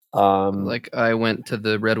 Like I went to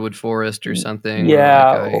the Redwood Forest or something, or like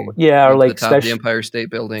Yeah, I yeah, or went to the like top of the special. Empire State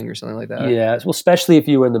Building or something like that. Yeah, well, especially if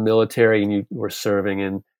you were in the military and you were serving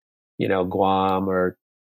in Guam or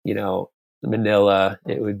you know Manila,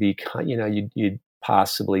 it would be you'd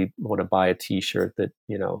possibly want to buy a T-shirt that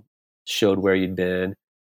showed where you'd been.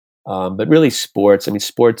 But really, sports. I mean,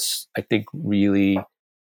 sports. I think really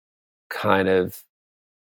kind of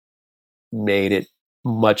made it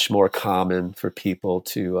much more common for people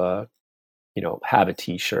to have a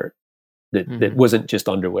T-shirt that Hmm. wasn't just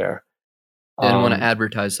underwear. They didn't want to Um,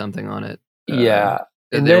 advertise something on it. Uh, yeah,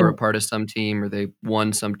 that and they were a then part of some team or they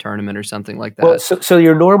won some tournament or something like well, that. so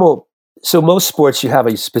your normal. So most sports, you have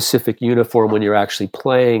a specific uniform when you're actually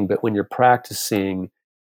playing, but when you're practicing,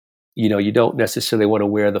 you don't necessarily want to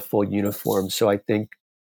wear the full uniform. So I think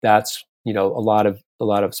that's a lot of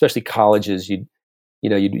especially colleges, you'd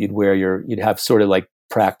wear you'd have sort of like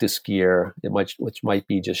practice gear, which might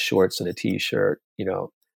be just shorts and a t-shirt,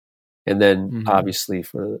 and then Hmm. obviously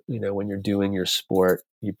for when you're doing your sport,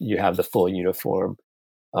 you have the full uniform.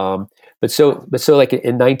 um, but so like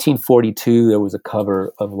in 1942 there was a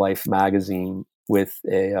cover of Life magazine with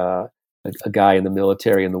a guy in the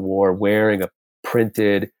military in the war wearing a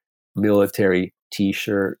printed military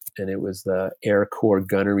t-shirt, and it was the Air Corps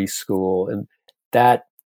Gunnery School, and that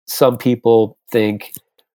some people think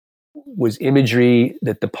was imagery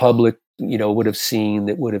that the public would have seen,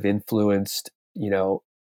 that would have influenced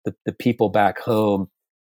the people back home.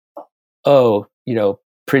 Oh,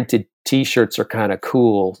 printed t-shirts are kind of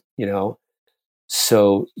cool,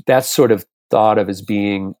 so that's sort of thought of as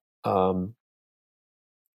being um,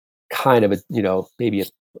 kind of a maybe a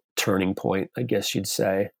turning point, I guess you'd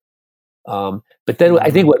say. But then I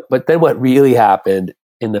think Hmm. what really happened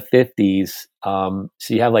in the 50s.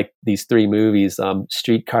 So you have like these three movies: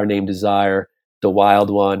 Streetcar Named Desire, The Wild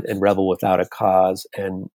One, and Rebel Without a Cause.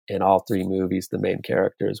 And in all three movies, the main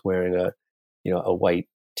character is wearing a white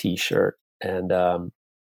T-shirt. And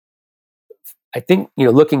I think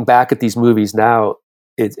looking back at these movies now,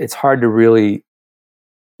 it's hard to really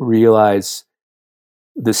realize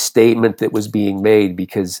the statement that was being made,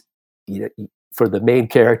 because for the main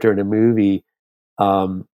character in a movie,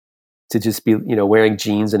 um, to just be wearing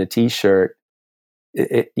jeans and a t-shirt,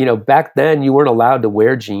 back then you weren't allowed to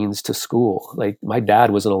wear jeans to school. Like my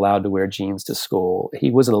dad wasn't allowed to wear jeans to school.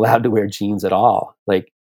 He wasn't allowed to wear jeans at all,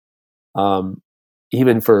 like um,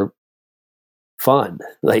 even for fun.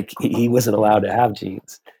 Like he wasn't allowed Hmm. to have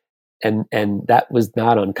jeans, and that was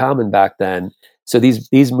not uncommon back then. So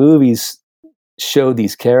these movies showed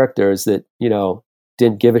these characters that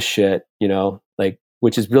didn't give a shit, like,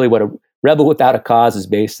 which is really what a Rebel Without a Cause is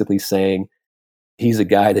basically saying. He's a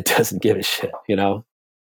guy that doesn't give a shit.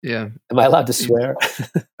 Yeah. Am I allowed to swear?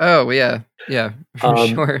 Oh, yeah. Yeah, for um,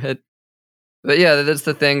 sure. But yeah, that's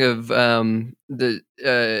the thing of I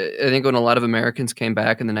think when a lot of Americans came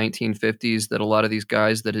back in the 1950s, that a lot of these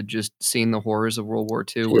guys that had just seen the horrors of World War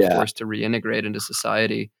II were yeah, forced to reintegrate into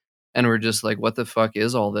society, and were just like, "What the fuck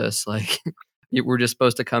is all this?" Like, we're just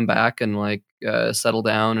supposed to come back and like settle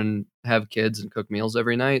down and have kids and cook meals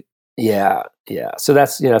every night. yeah, yeah. So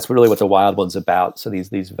that's really what The Wild One's about. So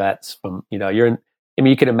these vets from you're in. I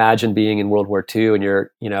mean, you can imagine being in World War II, and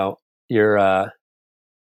you're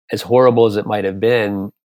as horrible as it might have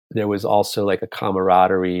been, there was also like a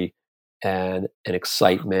camaraderie and an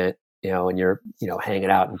excitement, and you're, hanging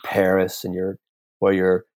out in Paris, and you're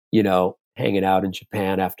hanging out in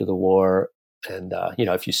Japan after the war, and,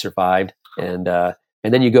 if you survived, and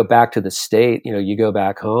then you go back to the state, you go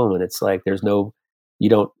back home, and it's like,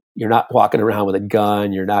 you're not walking around with a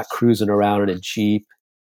gun, you're not cruising around in a Jeep.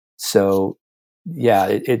 So yeah,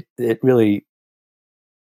 it really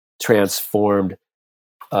transformed,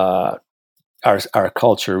 uh, our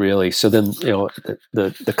culture, really. So then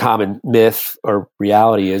the common myth or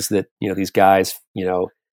reality is that these guys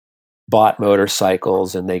bought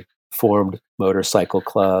motorcycles, and they formed motorcycle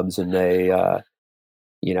clubs, and they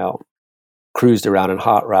you know cruised around in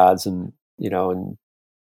hot rods, and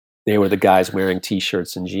they were the guys wearing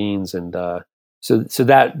t-shirts and jeans, and so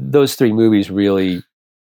that those three movies really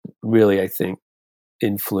I think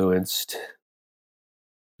influenced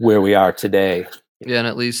where we are today. Yeah, and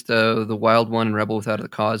at least The Wild One and Rebel Without a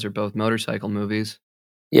Cause are both motorcycle movies.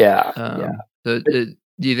 Yeah, yeah.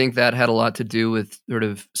 Do you think that had a lot to do with sort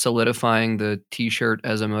of solidifying the T-shirt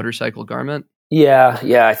as a motorcycle garment? Yeah,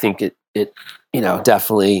 yeah, I think it,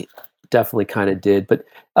 definitely kind of did. But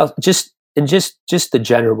just the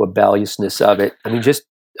general rebelliousness of it. I mean, just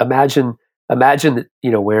imagine that,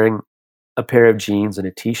 wearing a pair of jeans and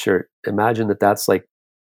a t-shirt. Imagine that that's like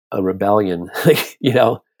a rebellion. Like,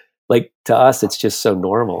 like to us, it's just so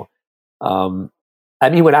normal. Um, I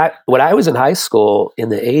mean, when I was in high school in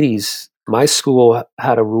the '80s, my school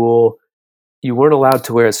had a rule: you weren't allowed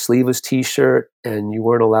to wear a sleeveless T-shirt, and you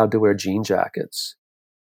weren't allowed to wear jean jackets.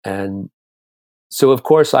 And so, of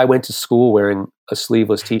course, I went to school wearing a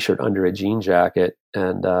sleeveless T-shirt under a jean jacket,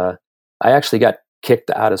 and I actually got kicked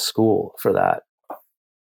out of school for that.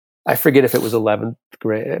 I forget if it was 11th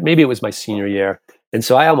grade, maybe it was my senior year, and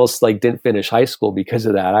so I almost like didn't finish high school because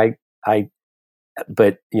of that. I,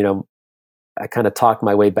 but I kind of talked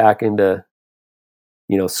my way back into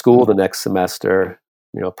school the next semester.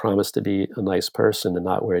 Promised to be a nice person and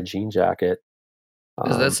not wear a jean jacket.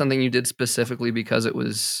 Is that Um, something you did specifically because it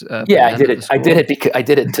was yeah, I banned did at the it. I did school? it because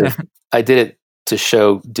I did it to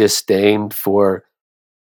show disdain for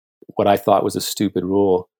what I thought was a stupid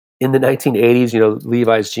rule. In the 1980s,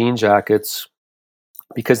 Levi's jean jackets,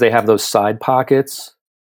 because they have those side pockets,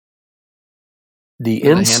 the The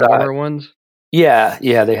hand inside, warmer ones? yeah,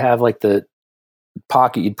 they have like the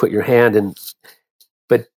pocket you'd put your hand in,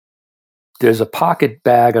 but there's a pocket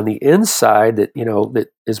bag on the inside that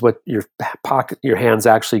is what your hand's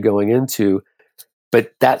actually going into,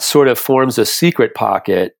 but that sort of forms a secret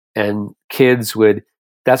pocket, and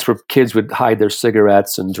that's where kids would hide their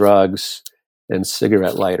cigarettes and drugs and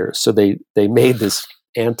cigarette lighters. So they made this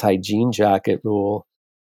anti jean jacket rule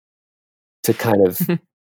to kind of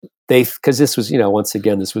because this was, once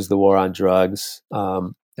again, this was the war on drugs.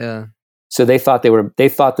 Yeah. So they thought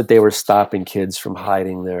that they were stopping kids from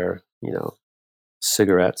hiding their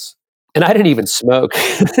cigarettes. And I didn't even smoke.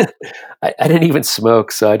 I didn't even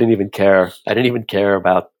smoke, so I didn't even care. I didn't even care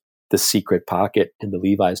about the secret pocket in the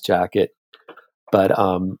Levi's jacket. But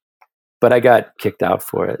I got kicked out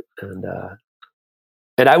for it, and the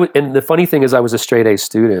funny thing is, I was a straight A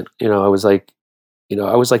student. I was like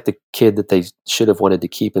the kid that they should have wanted to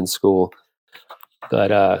keep in school.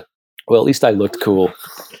 But well, at least I looked cool.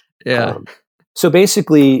 Yeah. Um, so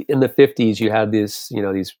basically, in the '50s, you had these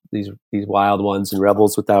wild ones and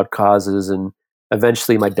rebels without causes, and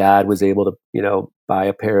eventually, my dad was able to buy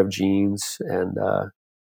a pair of jeans and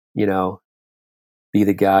you know be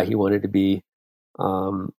the guy he wanted to be.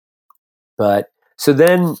 Um, but so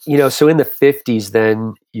then, so in the '50s,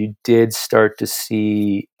 then you did start to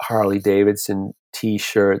see Harley Davidson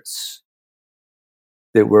T-shirts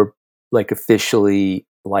that were like officially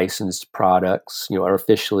licensed products, or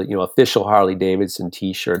officially, official Harley Davidson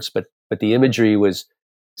T-shirts. But the imagery was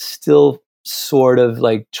still sort of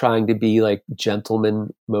like trying to be like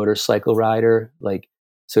gentleman motorcycle rider, like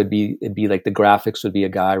so it'd be like the graphics would be a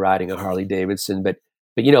guy riding a Harley Davidson, but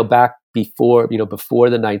back before the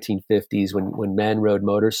 1950s when men rode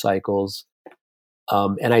motorcycles,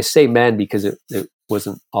 and I say men because it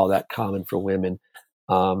wasn't all that common for women,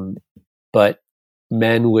 um, but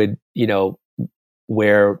men would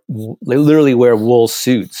literally wear wool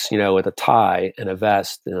suits, with a tie and a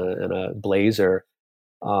vest and a blazer.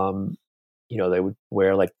 um, they would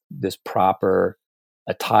wear like this proper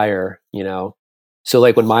attire, so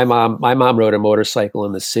like when my mom rode a motorcycle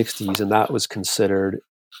in the '60s, and that was considered,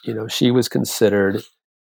 she was considered,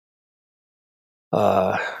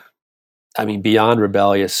 uh I mean, beyond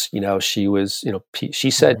rebellious. She was, she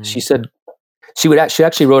Mhm. said she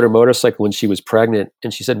actually rode her motorcycle when she was pregnant,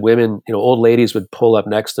 and she said women, old ladies would pull up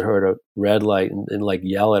next to her at a red light and like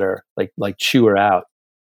yell at her, like chew her out.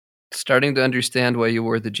 Starting to understand why you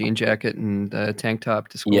wore the jean jacket and tank top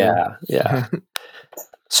to school. Yeah, yeah.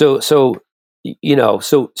 So so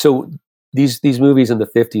these movies in the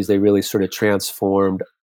 '50s, they really sort of transformed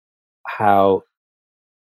how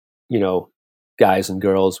you know guys and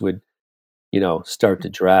girls would start to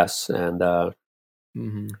dress, and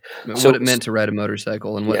Mhm. What so it meant to ride a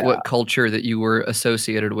motorcycle and what yeah, what culture that you were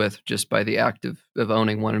associated with just by the act of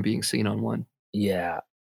owning one and being seen on one. yeah.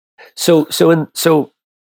 So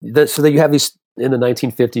that you have these in the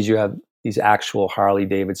 1950s, you have these actual Harley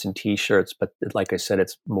Davidson T-shirts, but like I said,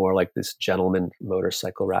 it's more like this gentleman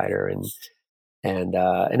motorcycle rider, and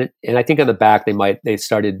I think on the back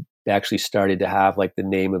they actually started to have like the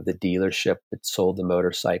name of the dealership that sold the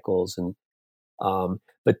motorcycles, and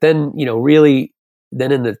but then really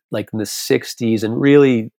then in the '60s and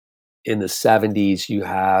really in the '70s, you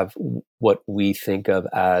have what we think of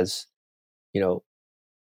as you know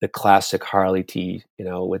the classic Harley tee,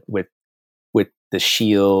 with the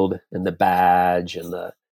shield and the badge and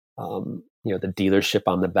the dealership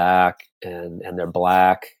on the back, and they're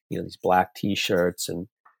black, these black T-shirts,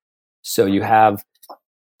 So you have,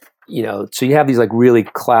 so you have these really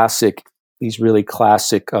classic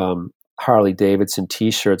Harley Davidson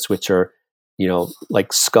T-shirts, which are,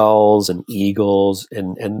 like skulls and eagles,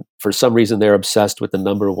 and for some reason they're obsessed with the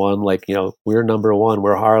number one, like, we're number one,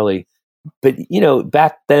 we're Harley. But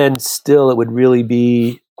back then, still, it would really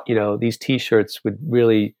be, these T-shirts would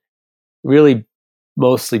really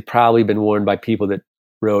mostly probably been worn by people that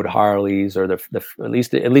rode Harleys, or at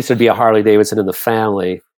least there'd be a Harley Davidson in the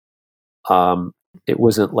family. It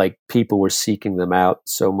wasn't like people were seeking them out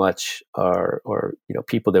so much, or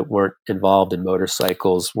people that weren't involved in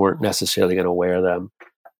motorcycles weren't necessarily going to wear them.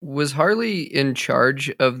 Was Harley in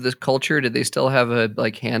charge of this culture? Did they still have a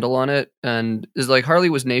like handle on it? And is like Harley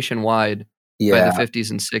was nationwide by the Yeah,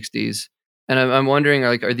 50s and 60s. And I'm wondering,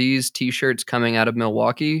 like, are these T-shirts coming out of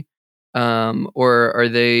Milwaukee, or are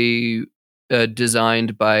they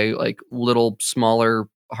designed by like little smaller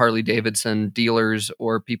Harley Davidson dealers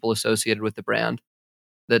or people associated with the brand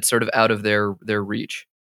that's sort of out of their reach?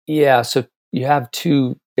 yeah. So you have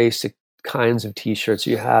two basic kinds of T-shirts.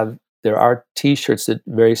 There are T-shirts that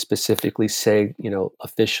very specifically say,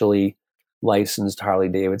 officially licensed Harley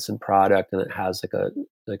Davidson product, and it has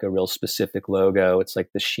like a real specific logo. It's like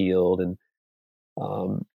the shield,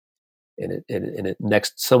 um, and it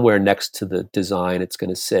next somewhere next to the design, it's going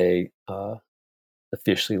to say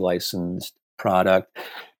officially licensed product.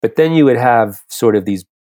 But then you would have sort of these,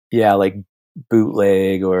 yeah, like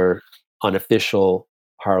bootleg or unofficial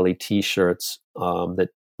Harley T-shirts, that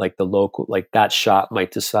like the local, like that shop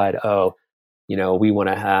might decide, oh, we want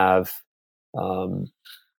to have, um,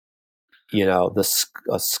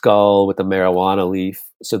 a skull with a marijuana leaf.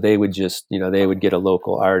 So they would just, they would get a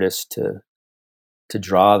local artist to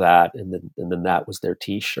draw that, and then that was their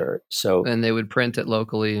T-shirt. So And they would print it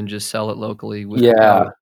locally and just sell it locally yeah,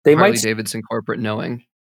 without they might Harley Davidson corporate knowing.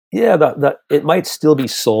 Yeah, it might still be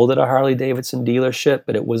sold at a Harley Davidson dealership,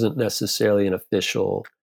 but it wasn't necessarily an official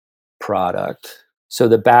product. So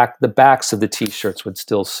the backs of the T-shirts would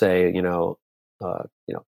still say,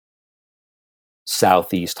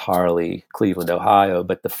 Southeast Harley, Cleveland, Ohio,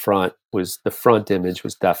 but the front image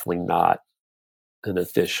was definitely not an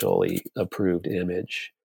officially approved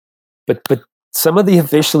image. But some of the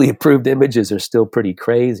officially approved images are still pretty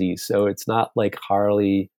crazy. So it's not like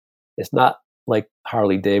Harley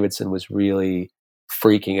Davidson was really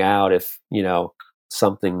freaking out if,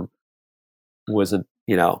 something wasn't,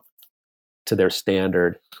 to their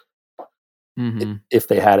standard, Mhm. if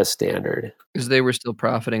they had a standard. 'Cause they were still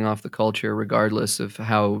profiting off the culture regardless of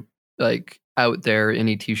how, like, out there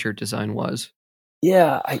any T-shirt design was.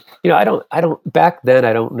 Yeah, back then,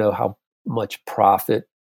 I don't know how much profit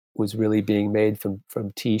was really being made from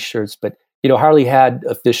T-shirts, but, Harley had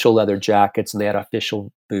official leather jackets and they had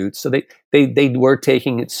official boots. So they were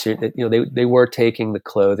taking it they were taking the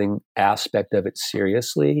clothing aspect of it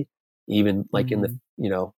seriously, even like in the,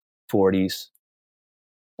 Mhm. 40s,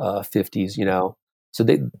 50s, So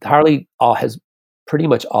Harley all has pretty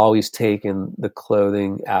much always taken the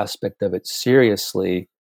clothing aspect of it seriously.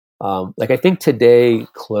 Like I think today,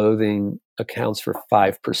 clothing accounts for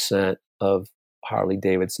 5% of Harley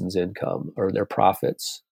Davidson's income or their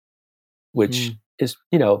profits, which Mm. is,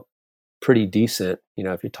 pretty decent.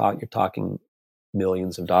 If you're talking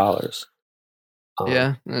millions of dollars. Um,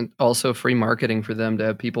 Yeah, and also free marketing for them to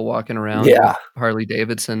have people walking around yeah, with Harley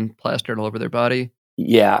Davidson plastered all over their body.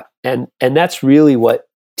 yeah, and that's really what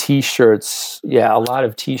T-shirts. Yeah, a lot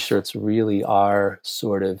of T-shirts really are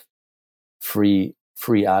sort of free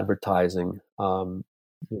advertising. You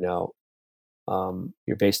know,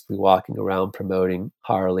 you're basically walking around promoting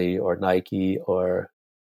Harley or Nike or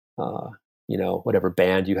uh, whatever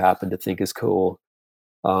band you happen to think is cool.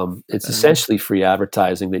 It's Um, essentially free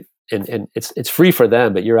advertising that, and it's free for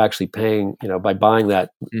them, but you're actually paying. By buying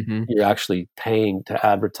that, mhm. you're actually paying to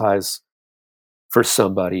advertise for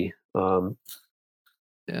somebody.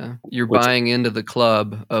 Yeah, you're Which buying into the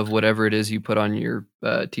club of whatever it is you put on your,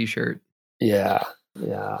 T-shirt. Yeah,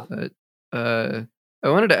 yeah. But, uh, I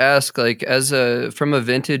wanted to ask, like, as a from a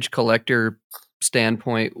vintage collector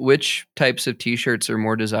standpoint, which types of T-shirts are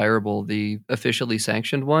more desirable, the officially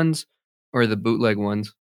sanctioned ones or the bootleg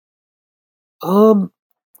ones? Um,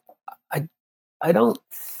 I I don't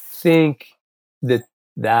think that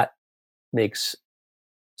that makes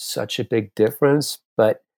such a big difference,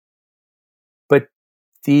 but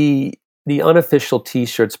the unofficial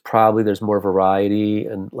T-shirts, probably there's more variety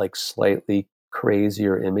and like slightly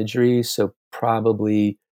crazier imagery. So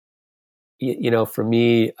probably, for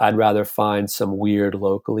me, I'd rather find some weird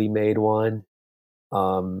locally made one,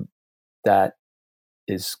 um, that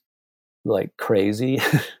is like crazy,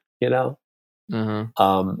 you know.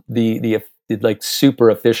 Uh-huh. The the like super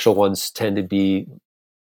official ones tend to be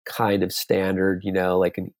kind of standard,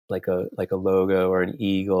 like a logo or an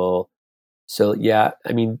eagle. So yeah,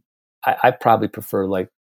 I mean, I probably prefer like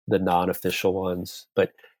the non-official ones,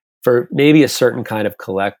 but for maybe a certain kind of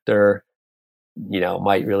collector,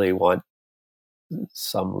 might really want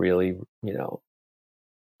some really,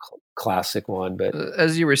 classic one. But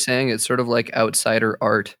As you were saying, it's sort of like outsider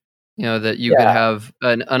art, that you could yeah, have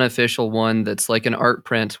an unofficial one that's like an art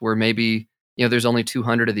print where maybe, there's only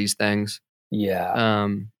 200 of these things. yeah,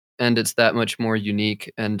 Um, and it's that much more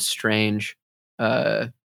unique and strange, uh,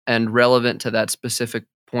 and relevant to that specific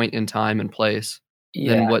point in time and place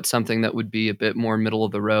than yeah, what something that would be a bit more middle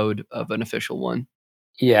of the road of an official one.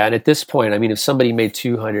 yeah. And at this point, I mean, if somebody made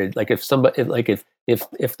 200, like if somebody, like if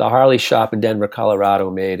the Harley shop in Denver, Colorado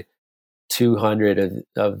made 200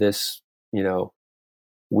 of this, you know,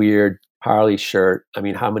 weird Harley shirt. I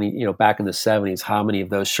mean, how many, back in the 70s, how many of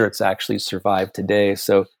those shirts actually survive today?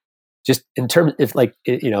 So just in terms, if like,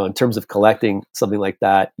 in terms of collecting something like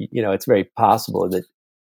that, it's very possible that,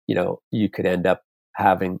 you could end up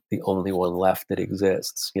having the only one left that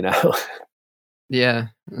exists. Yeah,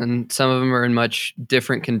 and some of them are in much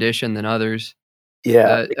different condition than others.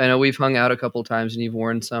 Yeah. I know we've hung out a couple times and you've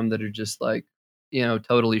worn some that are just like,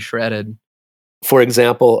 totally shredded. For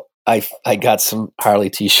example, I got some Harley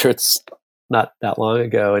t-shirts not that long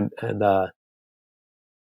ago, and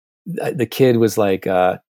the kid was like,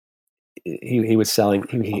 he was selling.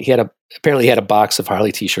 He had apparently he had a box of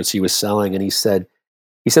Harley T-shirts he was selling, and he said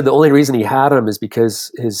the only reason he had them is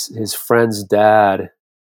because his friend's dad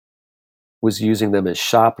was using them as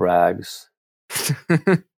shop rags,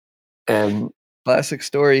 and Classic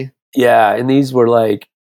story. yeah, and these were like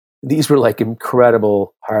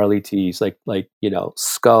incredible Harley tees, like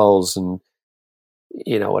skulls and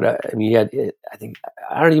what I mean. He had, I think,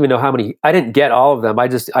 I don't even know how many. I didn't get all of them. I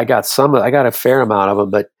got some. I got a fair amount of them,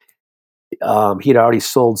 but he'd already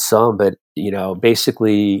sold some, but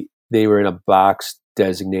basically they were in a box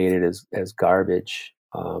designated as garbage.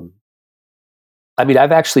 I mean,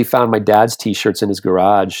 I've actually found my dad's T-shirts in his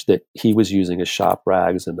garage that he was using as shop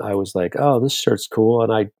rags, and I was like, "Oh, this shirt's cool,"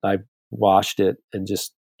 and I washed it and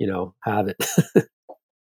just have it.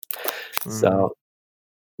 Mm. So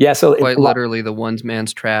yeah, so Quite literally, the one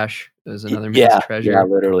man's trash is another man's yeah, treasure.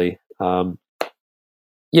 literally. And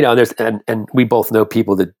we both know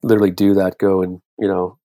people that literally do that, go and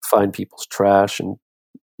find people's trash and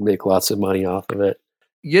make lots of money off of it.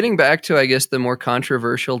 Getting back to, I guess, the more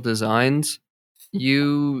controversial designs,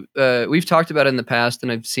 we've talked about it in the past,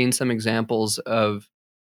 and I've seen some examples of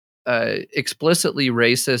explicitly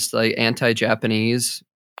racist, like anti-Japanese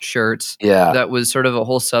shirts. Yeah, That was sort of a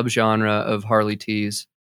whole subgenre of Harley tees,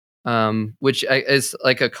 which is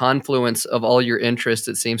like a confluence of all your interests.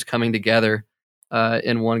 It seems coming together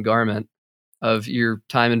in one garment of your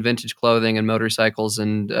time in vintage clothing and motorcycles,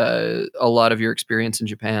 and a lot of your experience in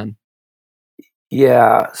Japan.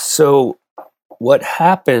 yeah. So what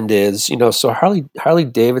happened is, so Harley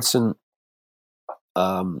Davidson,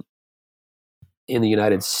 um, in the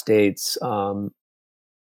United States,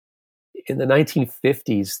 in the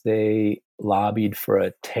 1950s, they lobbied for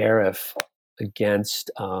a tariff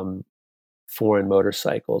against foreign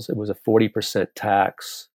motorcycles. It was a 40%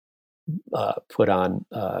 tax put on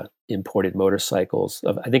imported motorcycles.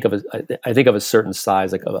 I think of a certain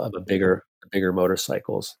size, like of a bigger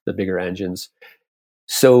motorcycles, the bigger engines.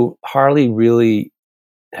 So Harley really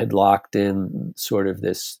had locked in sort of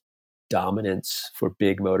this dominance for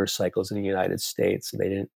big motorcycles in the United States.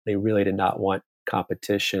 They really did not want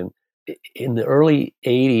competition. In the early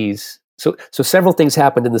 80s, so several things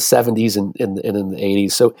happened in the 70s and in the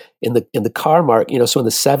 80s. So in the car market, so in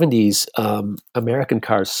the 70s, American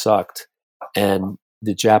cars sucked, and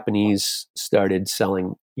the Japanese started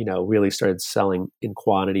selling, really started selling in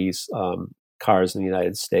quantities, cars in the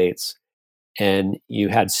United States. And you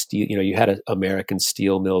had steel, you had American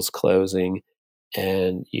steel mills closing,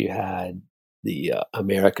 and you had the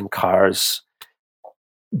American cars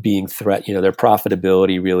being their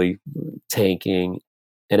profitability really tanking.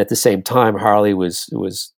 And at the same time, Harley was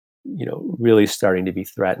really starting to be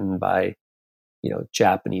threatened by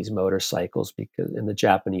Japanese motorcycles, because and the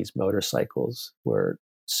Japanese motorcycles were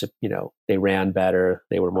they ran better,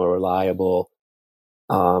 they were more reliable.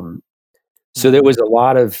 Um, so there Mhm. was a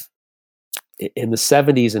lot of in the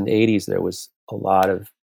 70s and 80s, there was a lot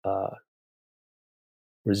of uh,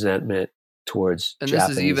 resentment towards And this is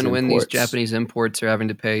Japanese even when these imports. Japanese imports are having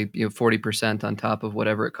to pay 40% on top of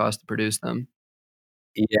whatever it costs to produce them.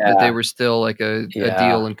 That they Yeah, were still like a yeah,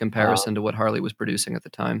 deal in comparison to what Harley was producing at the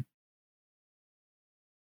time.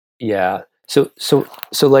 yeah. So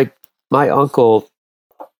like my uncle,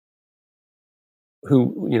 who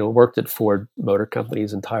worked at Ford Motor Company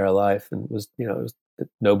his entire life and was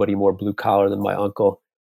nobody more blue collar than my uncle.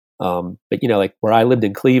 But like where I lived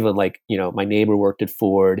in Cleveland, like my neighbor worked at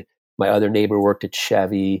Ford, my other neighbor worked at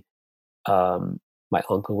Chevy, my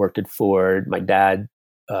uncle worked at Ford, my dad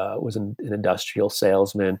was an industrial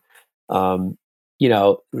salesman. Um,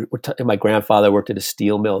 and my grandfather worked at a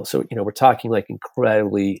steel mill. So we're talking like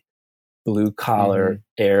incredibly blue collar Mhm.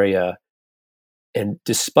 area. And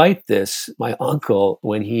despite this, my uncle,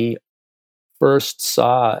 when he first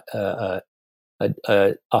saw a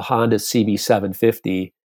Honda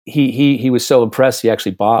CB750, he was so impressed he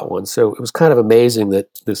actually bought one. So it was kind of amazing that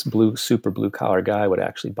this super blue collar guy would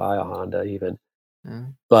actually buy a Honda even. Yeah.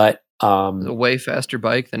 But It was a way faster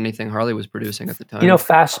bike than anything Harley was producing at the time.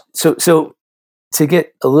 fast. So to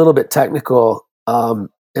get a little bit technical, and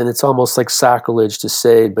it's almost like sacrilege to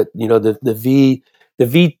say, but the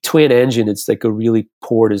V twin engine, it's like a really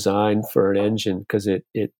poor design for an engine because it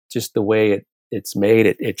just the way it's made,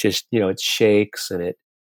 it just it shakes and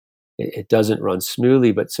it doesn't run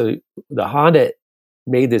smoothly. But so the Honda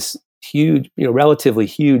made this huge, relatively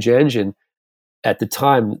huge engine at the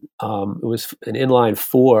time. It was an inline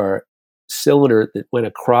four cylinder that went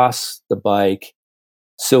across the bike.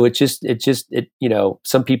 So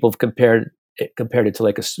some people have compared it to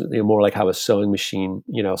like more like how a sewing machine,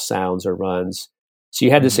 sounds or runs. So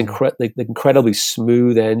you had this Mhm. incredibly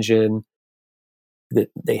smooth engine that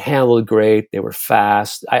they handled great. They were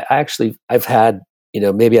fast. I've had,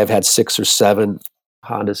 maybe I've had 6 or 7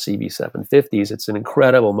 Honda CB750s. It's an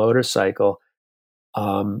incredible motorcycle.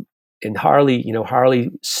 And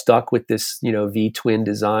Harley stuck with this, V twin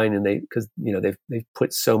design, and because they've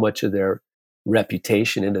put so much of their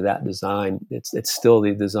reputation into that design. It's still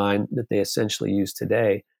the design that they essentially use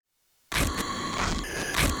today.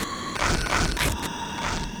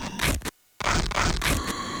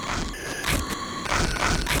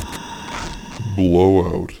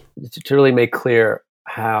 Blowout. To really make clear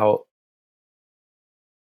how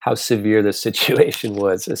severe the situation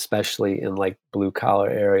was, especially in like blue collar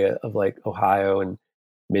area of like Ohio and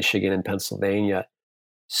Michigan and Pennsylvania.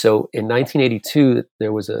 So in 1982,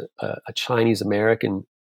 there was a Chinese American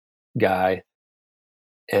guy,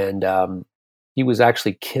 and he was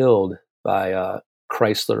actually killed by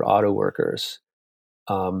Chrysler Auto Workers.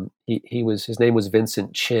 His name was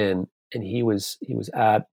Vincent Chin, and he was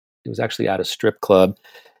actually at a strip club.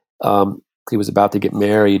 He was about to get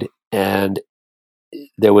married, and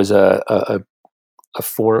there was a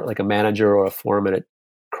manager or a foreman at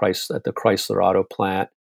the Chrysler Auto plant,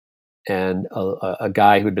 and a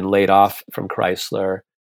guy who'd been laid off from Chrysler,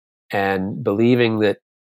 and believing that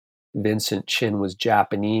Vincent Chin was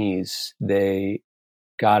Japanese, they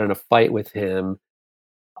got in a fight with him.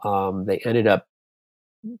 They ended up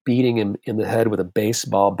beating him in the head with a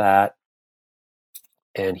baseball bat,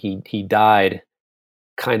 and he died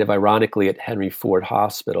kind of ironically at Henry Ford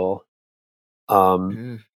Hospital.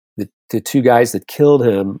 Um, Mm. the 2 guys that killed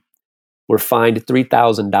him were fined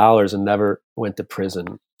 $3,000 and never went to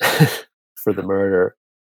prison for the murder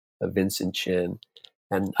of Vincent Chin.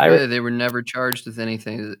 And Really, they were never charged with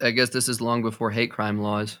anything. I guess this is long before hate crime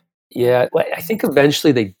laws. yeah, well, I think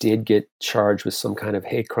eventually they did get charged with some kind of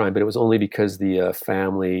hate crime, but it was only because the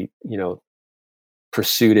family,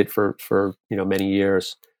 pursued it for many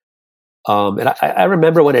years. And I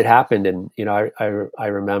remember when it happened, and I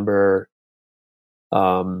remember,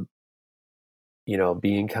 um,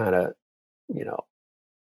 being kind of you know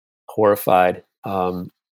horrified.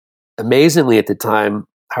 Amazingly, at the time,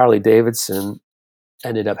 Harley Davidson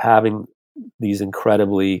ended up having these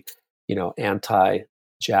incredibly,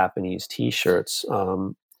 anti-Japanese T-shirts,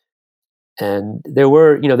 and there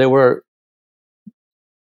were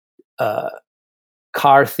uh,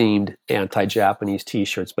 car-themed anti-Japanese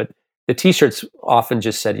T-shirts, but the T-shirts often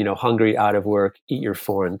just said, "Hungry, out of work, eat your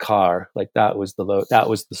foreign car." Like that was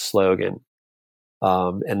the slogan.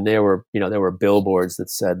 And there were billboards that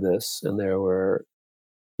said this, and there were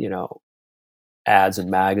you know ads in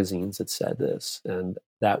magazines that said this, and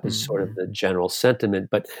that was sort of Mhm. the general sentiment.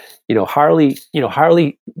 But Harley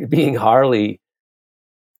being Harley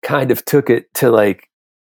kind of took it to like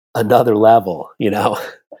another level.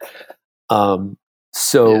 um, Yeah,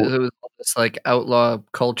 so it was all this, like, outlaw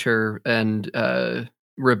culture and,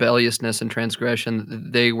 rebelliousness and transgression.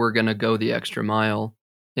 They were gonna go the extra mile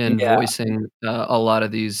in yeah, voicing, a lot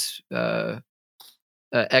of these,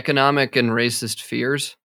 economic and racist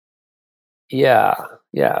fears. yeah,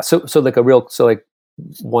 yeah. So like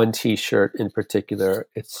one T-shirt in particular,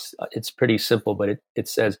 it's pretty simple, but it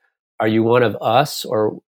says, "Are you one of us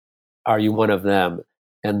or are you one of them?"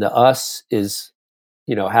 And the "us" is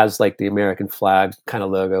has like the American flag kind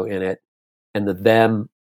of logo in it. and the them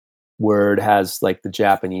word has like the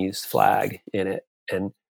Japanese flag in it.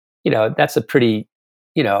 And, that's a pretty,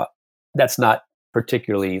 you know, that's not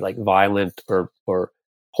particularly like violent or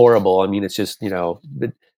horrible. I mean, it's just,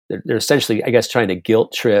 they're essentially, I guess, trying to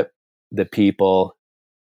guilt trip the people.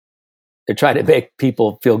 They're trying to make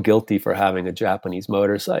people feel guilty for having a Japanese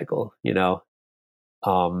motorcycle,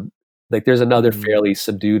 Um, like there's another Mhm. fairly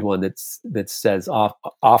subdued one that says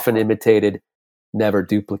often imitated, never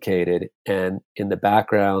duplicated, and in the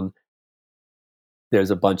background there's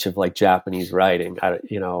a bunch of like Japanese writing.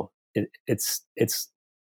 It's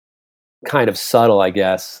kind of subtle, I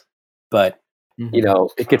guess, but Mhm.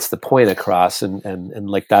 it gets the point across, and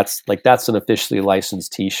like that's an officially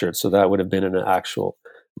licensed T-shirt, so that would have been in an actual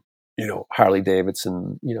Harley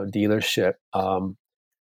Davidson dealership.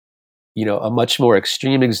 A much more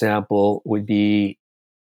extreme example would be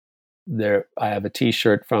there. I have a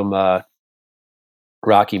T-shirt from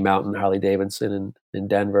Rocky Mountain Harley Davidson in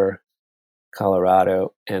Denver,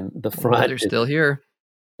 Colorado, and the I know front they're is still here.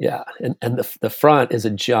 yeah, and the front is a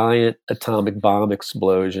giant atomic bomb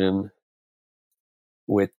explosion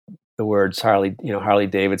with the words Harley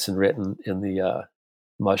Davidson written in the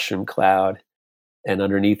mushroom cloud, and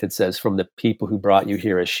underneath it says from the people who brought you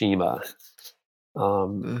Hiroshima.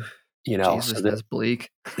 Um, Ugh, so Jesus, that's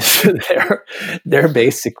bleak. they're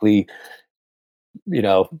basically you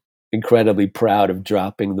know, incredibly proud of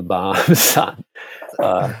dropping the bombs on,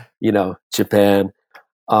 Japan.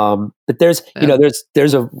 But there's, Yeah.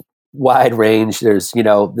 there's a wide range. There's,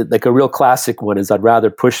 like a real classic one is I'd rather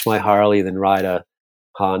push my Harley than ride a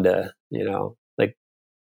Honda. Like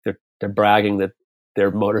they're bragging that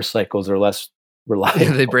their motorcycles are less Yeah, they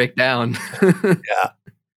reliable. break down. Yeah.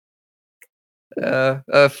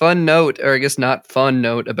 A fun note, or I guess not fun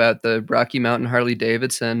note about the Rocky Mountain Harley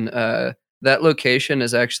Davidson. That location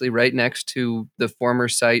is actually right next to the former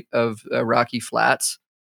site of Rocky Flats,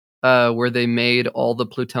 where they made all the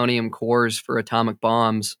plutonium cores for atomic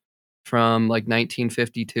bombs from like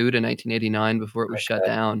 1952 to 1989 before it was shut Okay.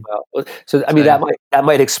 down. So I mean So that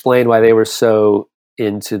might explain why they were so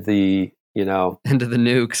into into the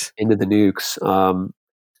nukes. the nukes.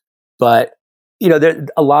 But there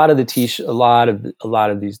a lot of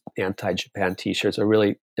these anti-Japan T-shirts are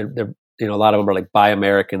really they're a lot of them are like "Buy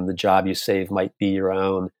American, the job you save might be your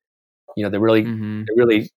own." They're really Hmm.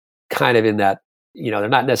 kind of in that. They're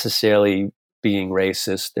not necessarily being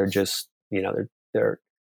racist. They're just they're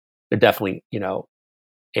they're definitely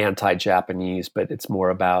anti-Japanese, but it's more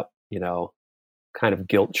about kind of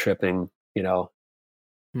guilt tripping.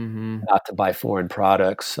 Hmm. Not to buy foreign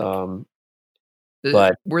products.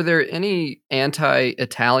 But Were there any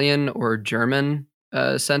anti-Italian or German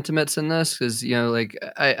sentiments in this? Because like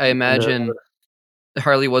I uh, imagine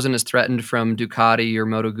Harley wasn't as threatened from Ducati or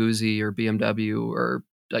Moto Guzzi or BMW or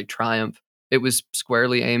like Triumph. It was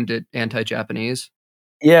squarely aimed at anti-Japanese.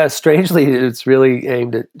 yeah, strangely, it's really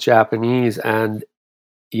aimed at Japanese, and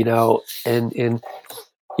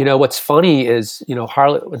what's funny is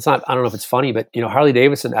Harley. It's not. I don't know if it's funny, but Harley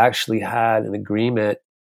Davidson actually had an agreement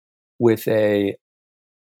with a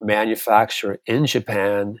manufacturer in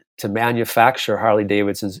Japan to manufacture Harley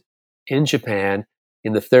Davidsons in Japan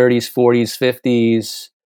in the 30s, 40s, 50s.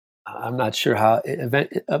 I'm not sure how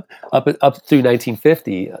up through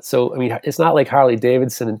 1950. So I mean, it's not like Harley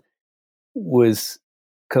Davidson was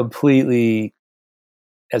completely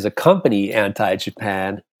as a company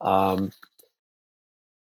anti-Japan.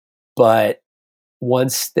 But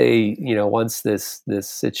once this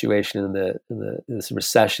situation in this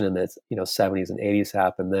recession in the 70s and 80s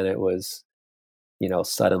happened, then it was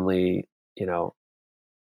suddenly you know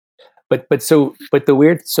but the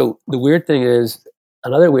weird thing is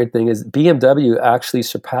another weird thing is BMW actually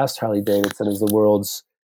surpassed Harley Davidson as the world's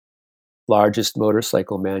largest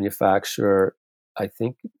motorcycle manufacturer. I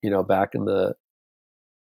think back in the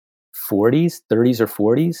 40s, 30s or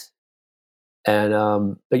 40s.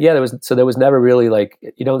 And but yeah, there was never really like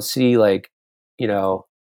you don't see like you know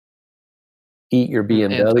eat your Anti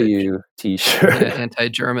BMW Yeah, T-shirt.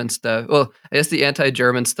 anti-German stuff. Well, I guess the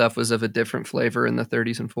anti-German stuff was of a different flavor in the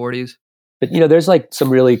 30s and 40s. But there's like some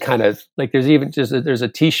really kind of like there's a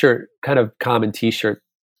T-shirt kind of common T-shirt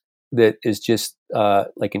that is just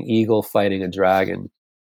like an eagle fighting a dragon,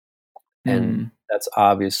 and Hmm. that's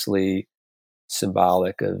obviously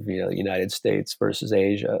symbolic of the United States versus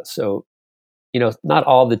Asia. So not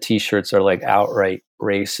all the T-shirts are like outright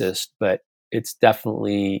racist, but it's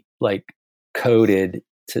definitely like coded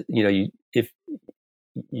to you if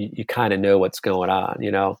you kind of know what's going on.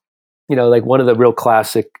 Like one of the real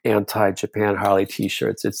classic anti-Japan Harley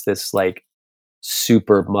T-shirts. It's this like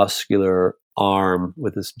super muscular arm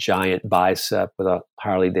with this giant bicep with a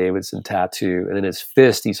Harley Davidson tattoo, and in his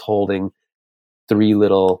fist he's holding three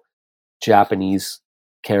little Japanese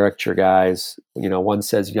caricature guys. One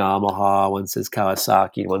says Yamaha, one says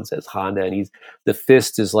Kawasaki, one says Honda, and the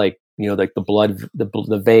fist is like, like the blood,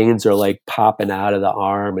 the veins are like popping out of the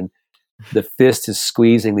arm, and the fist is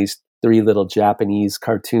squeezing these three little Japanese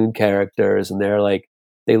cartoon characters, and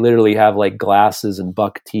they literally have like glasses and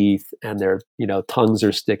buck teeth, and their tongues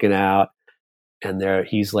are sticking out, and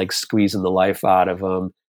he's like squeezing the life out of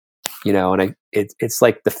them. And it's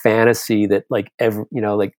like the fantasy that like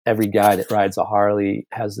every guy that rides a Harley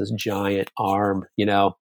has this giant arm.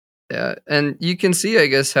 Yeah, and you can see, I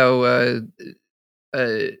guess, how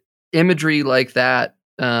imagery like that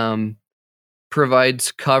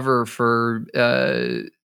provides cover for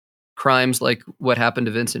crimes like what happened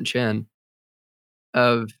to Vincent Chin.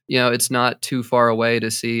 It's not too far away to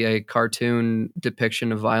see a cartoon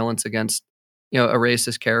depiction of violence against, a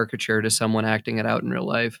racist caricature to someone acting it out in real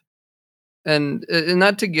life. And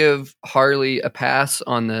not to give Harley a pass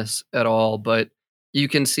on this at all, but you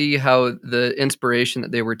can see how the inspiration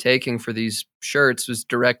that they were taking for these shirts was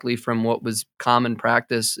directly from what was common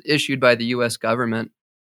practice issued by the U.S. government,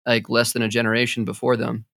 like less than a generation before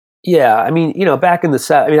them. Yeah, I mean, back in the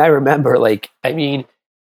set, I remember,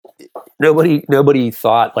 nobody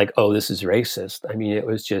thought like, oh, this is racist. I mean, it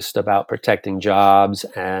was just about protecting jobs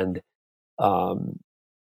and,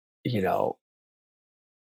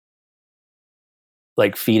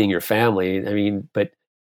 like feeding your family. I mean, but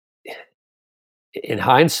in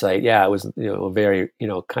hindsight, yeah, it was, very,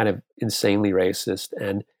 kind of insanely racist.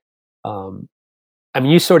 And,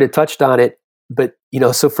 you sort of touched on it, but,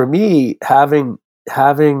 so for me, having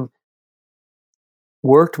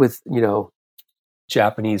worked with,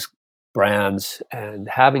 Japanese brands and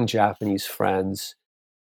having Japanese friends,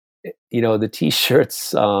 the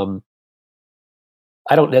t-shirts, I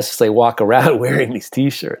don't necessarily walk around wearing these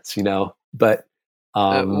t-shirts, but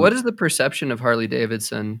what is the perception of Harley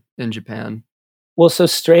Davidson in Japan? Well, so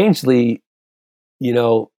strangely,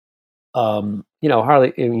 Harley,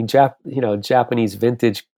 Japanese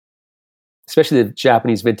vintage, especially the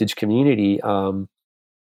Japanese vintage community,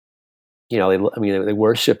 they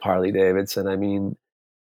worship Harley Davidson. I mean,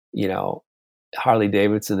 Harley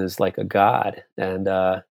Davidson is like a god, and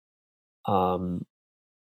there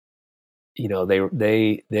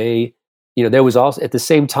was also, at the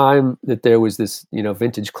same time that there was this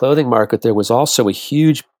vintage clothing market, there was also a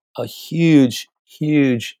huge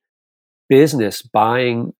business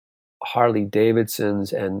buying Harley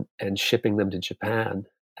Davidsons and shipping them to Japan,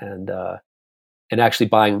 and actually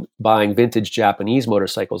buying vintage Japanese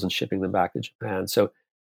motorcycles and shipping them back to Japan. So,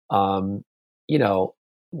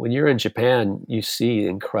 when you're in Japan, you see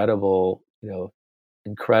incredible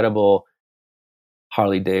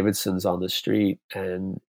Harley Davidsons on the street,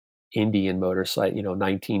 and Indian motorcycle,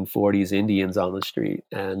 1940s Indians on the street,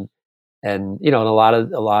 and a lot of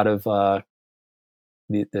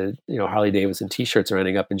the Harley Davidson t-shirts are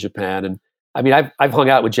ending up in Japan. And I mean, I've hung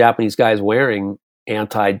out with Japanese guys wearing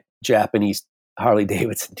anti-Japanese Harley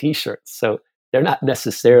Davidson t-shirts, so they're not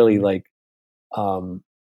necessarily like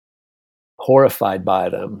horrified by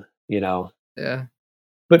them, Yeah.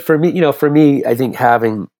 But for me, I think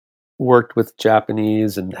having worked with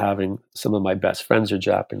Japanese and having some of my best friends are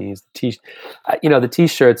Japanese, the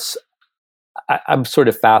t-shirts, I'm sort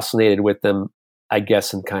of fascinated with them, I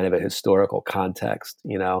guess, in kind of a historical context,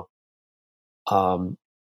 and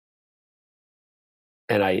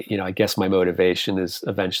I guess my motivation is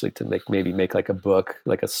eventually to make like a book,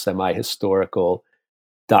 like a semi-historical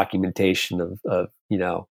documentation of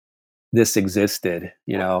this existed,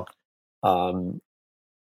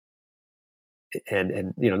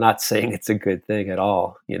 and not saying it's a good thing at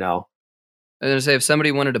all, I was gonna say, if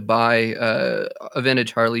somebody wanted to buy a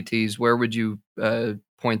vintage Harley tees, where would you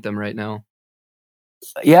point them right now?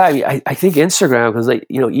 Yeah, I think Instagram, because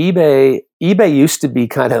eBay used to be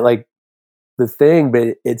kind of like the thing,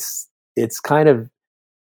 but it's kind of,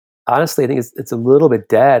 honestly, I think it's a little bit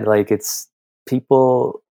dead. Like, it's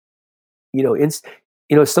people,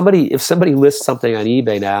 if somebody lists something on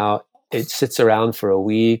eBay now, it sits around for a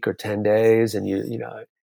week or 10 days, and you're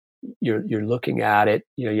looking at it.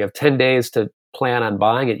 You have 10 days to plan on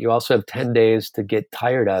buying it. You also have 10 days to get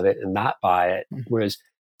tired of it and not buy it. Whereas,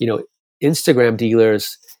 Instagram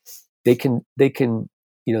dealers, they can they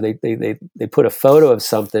put a photo of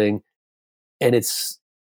something, and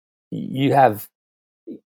you have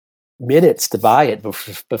minutes to buy it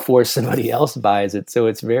before somebody else buys it. So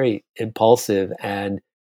it's very impulsive, and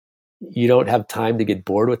you don't have time to get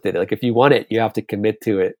bored with it. Like, if you want it, you have to commit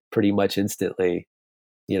to it pretty much instantly,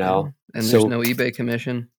 And there's no eBay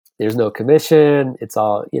commission. there's no commission. It's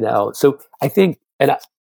all, so I think,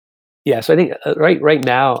 yeah, so I think right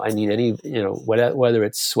now, I mean, whether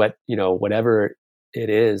it's sweat, whatever it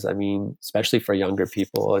is, I mean, especially for younger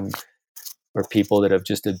people and or people that have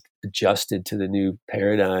just adjusted to the new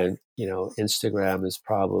paradigm, Instagram is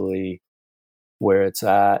probably where it's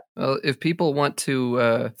at. Well, if people want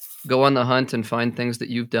to go on the hunt and find things that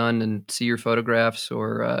you've done and see your photographs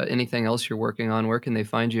or anything else you're working on, where can they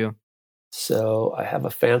find you? So I have a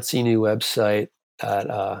fancy new website at,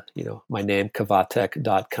 my name,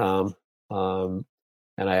 kavatek.com. And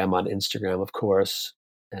I am on Instagram, of course.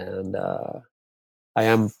 And I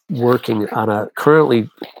am currently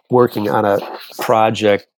working on a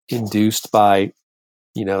project induced by,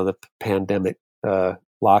 the pandemic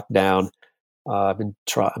lockdown. I've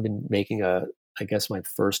been making I guess my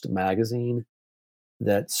first magazine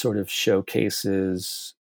that sort of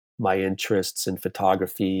showcases my interests in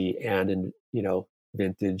photography and in,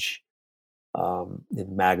 vintage,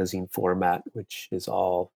 in magazine format, which is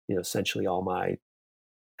all, essentially all my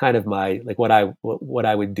kind of my, like what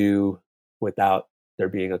I would do without there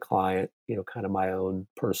being a client, kind of my own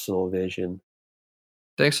personal vision.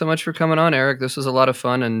 Thanks so much for coming on, Eric. This was a lot of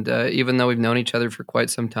fun, and even though we've known each other for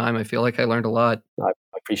quite some time, I feel like I learned a lot. I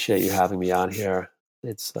appreciate you having me on here.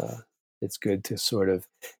 It's good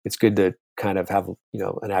to kind of have,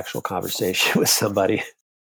 an actual conversation with somebody.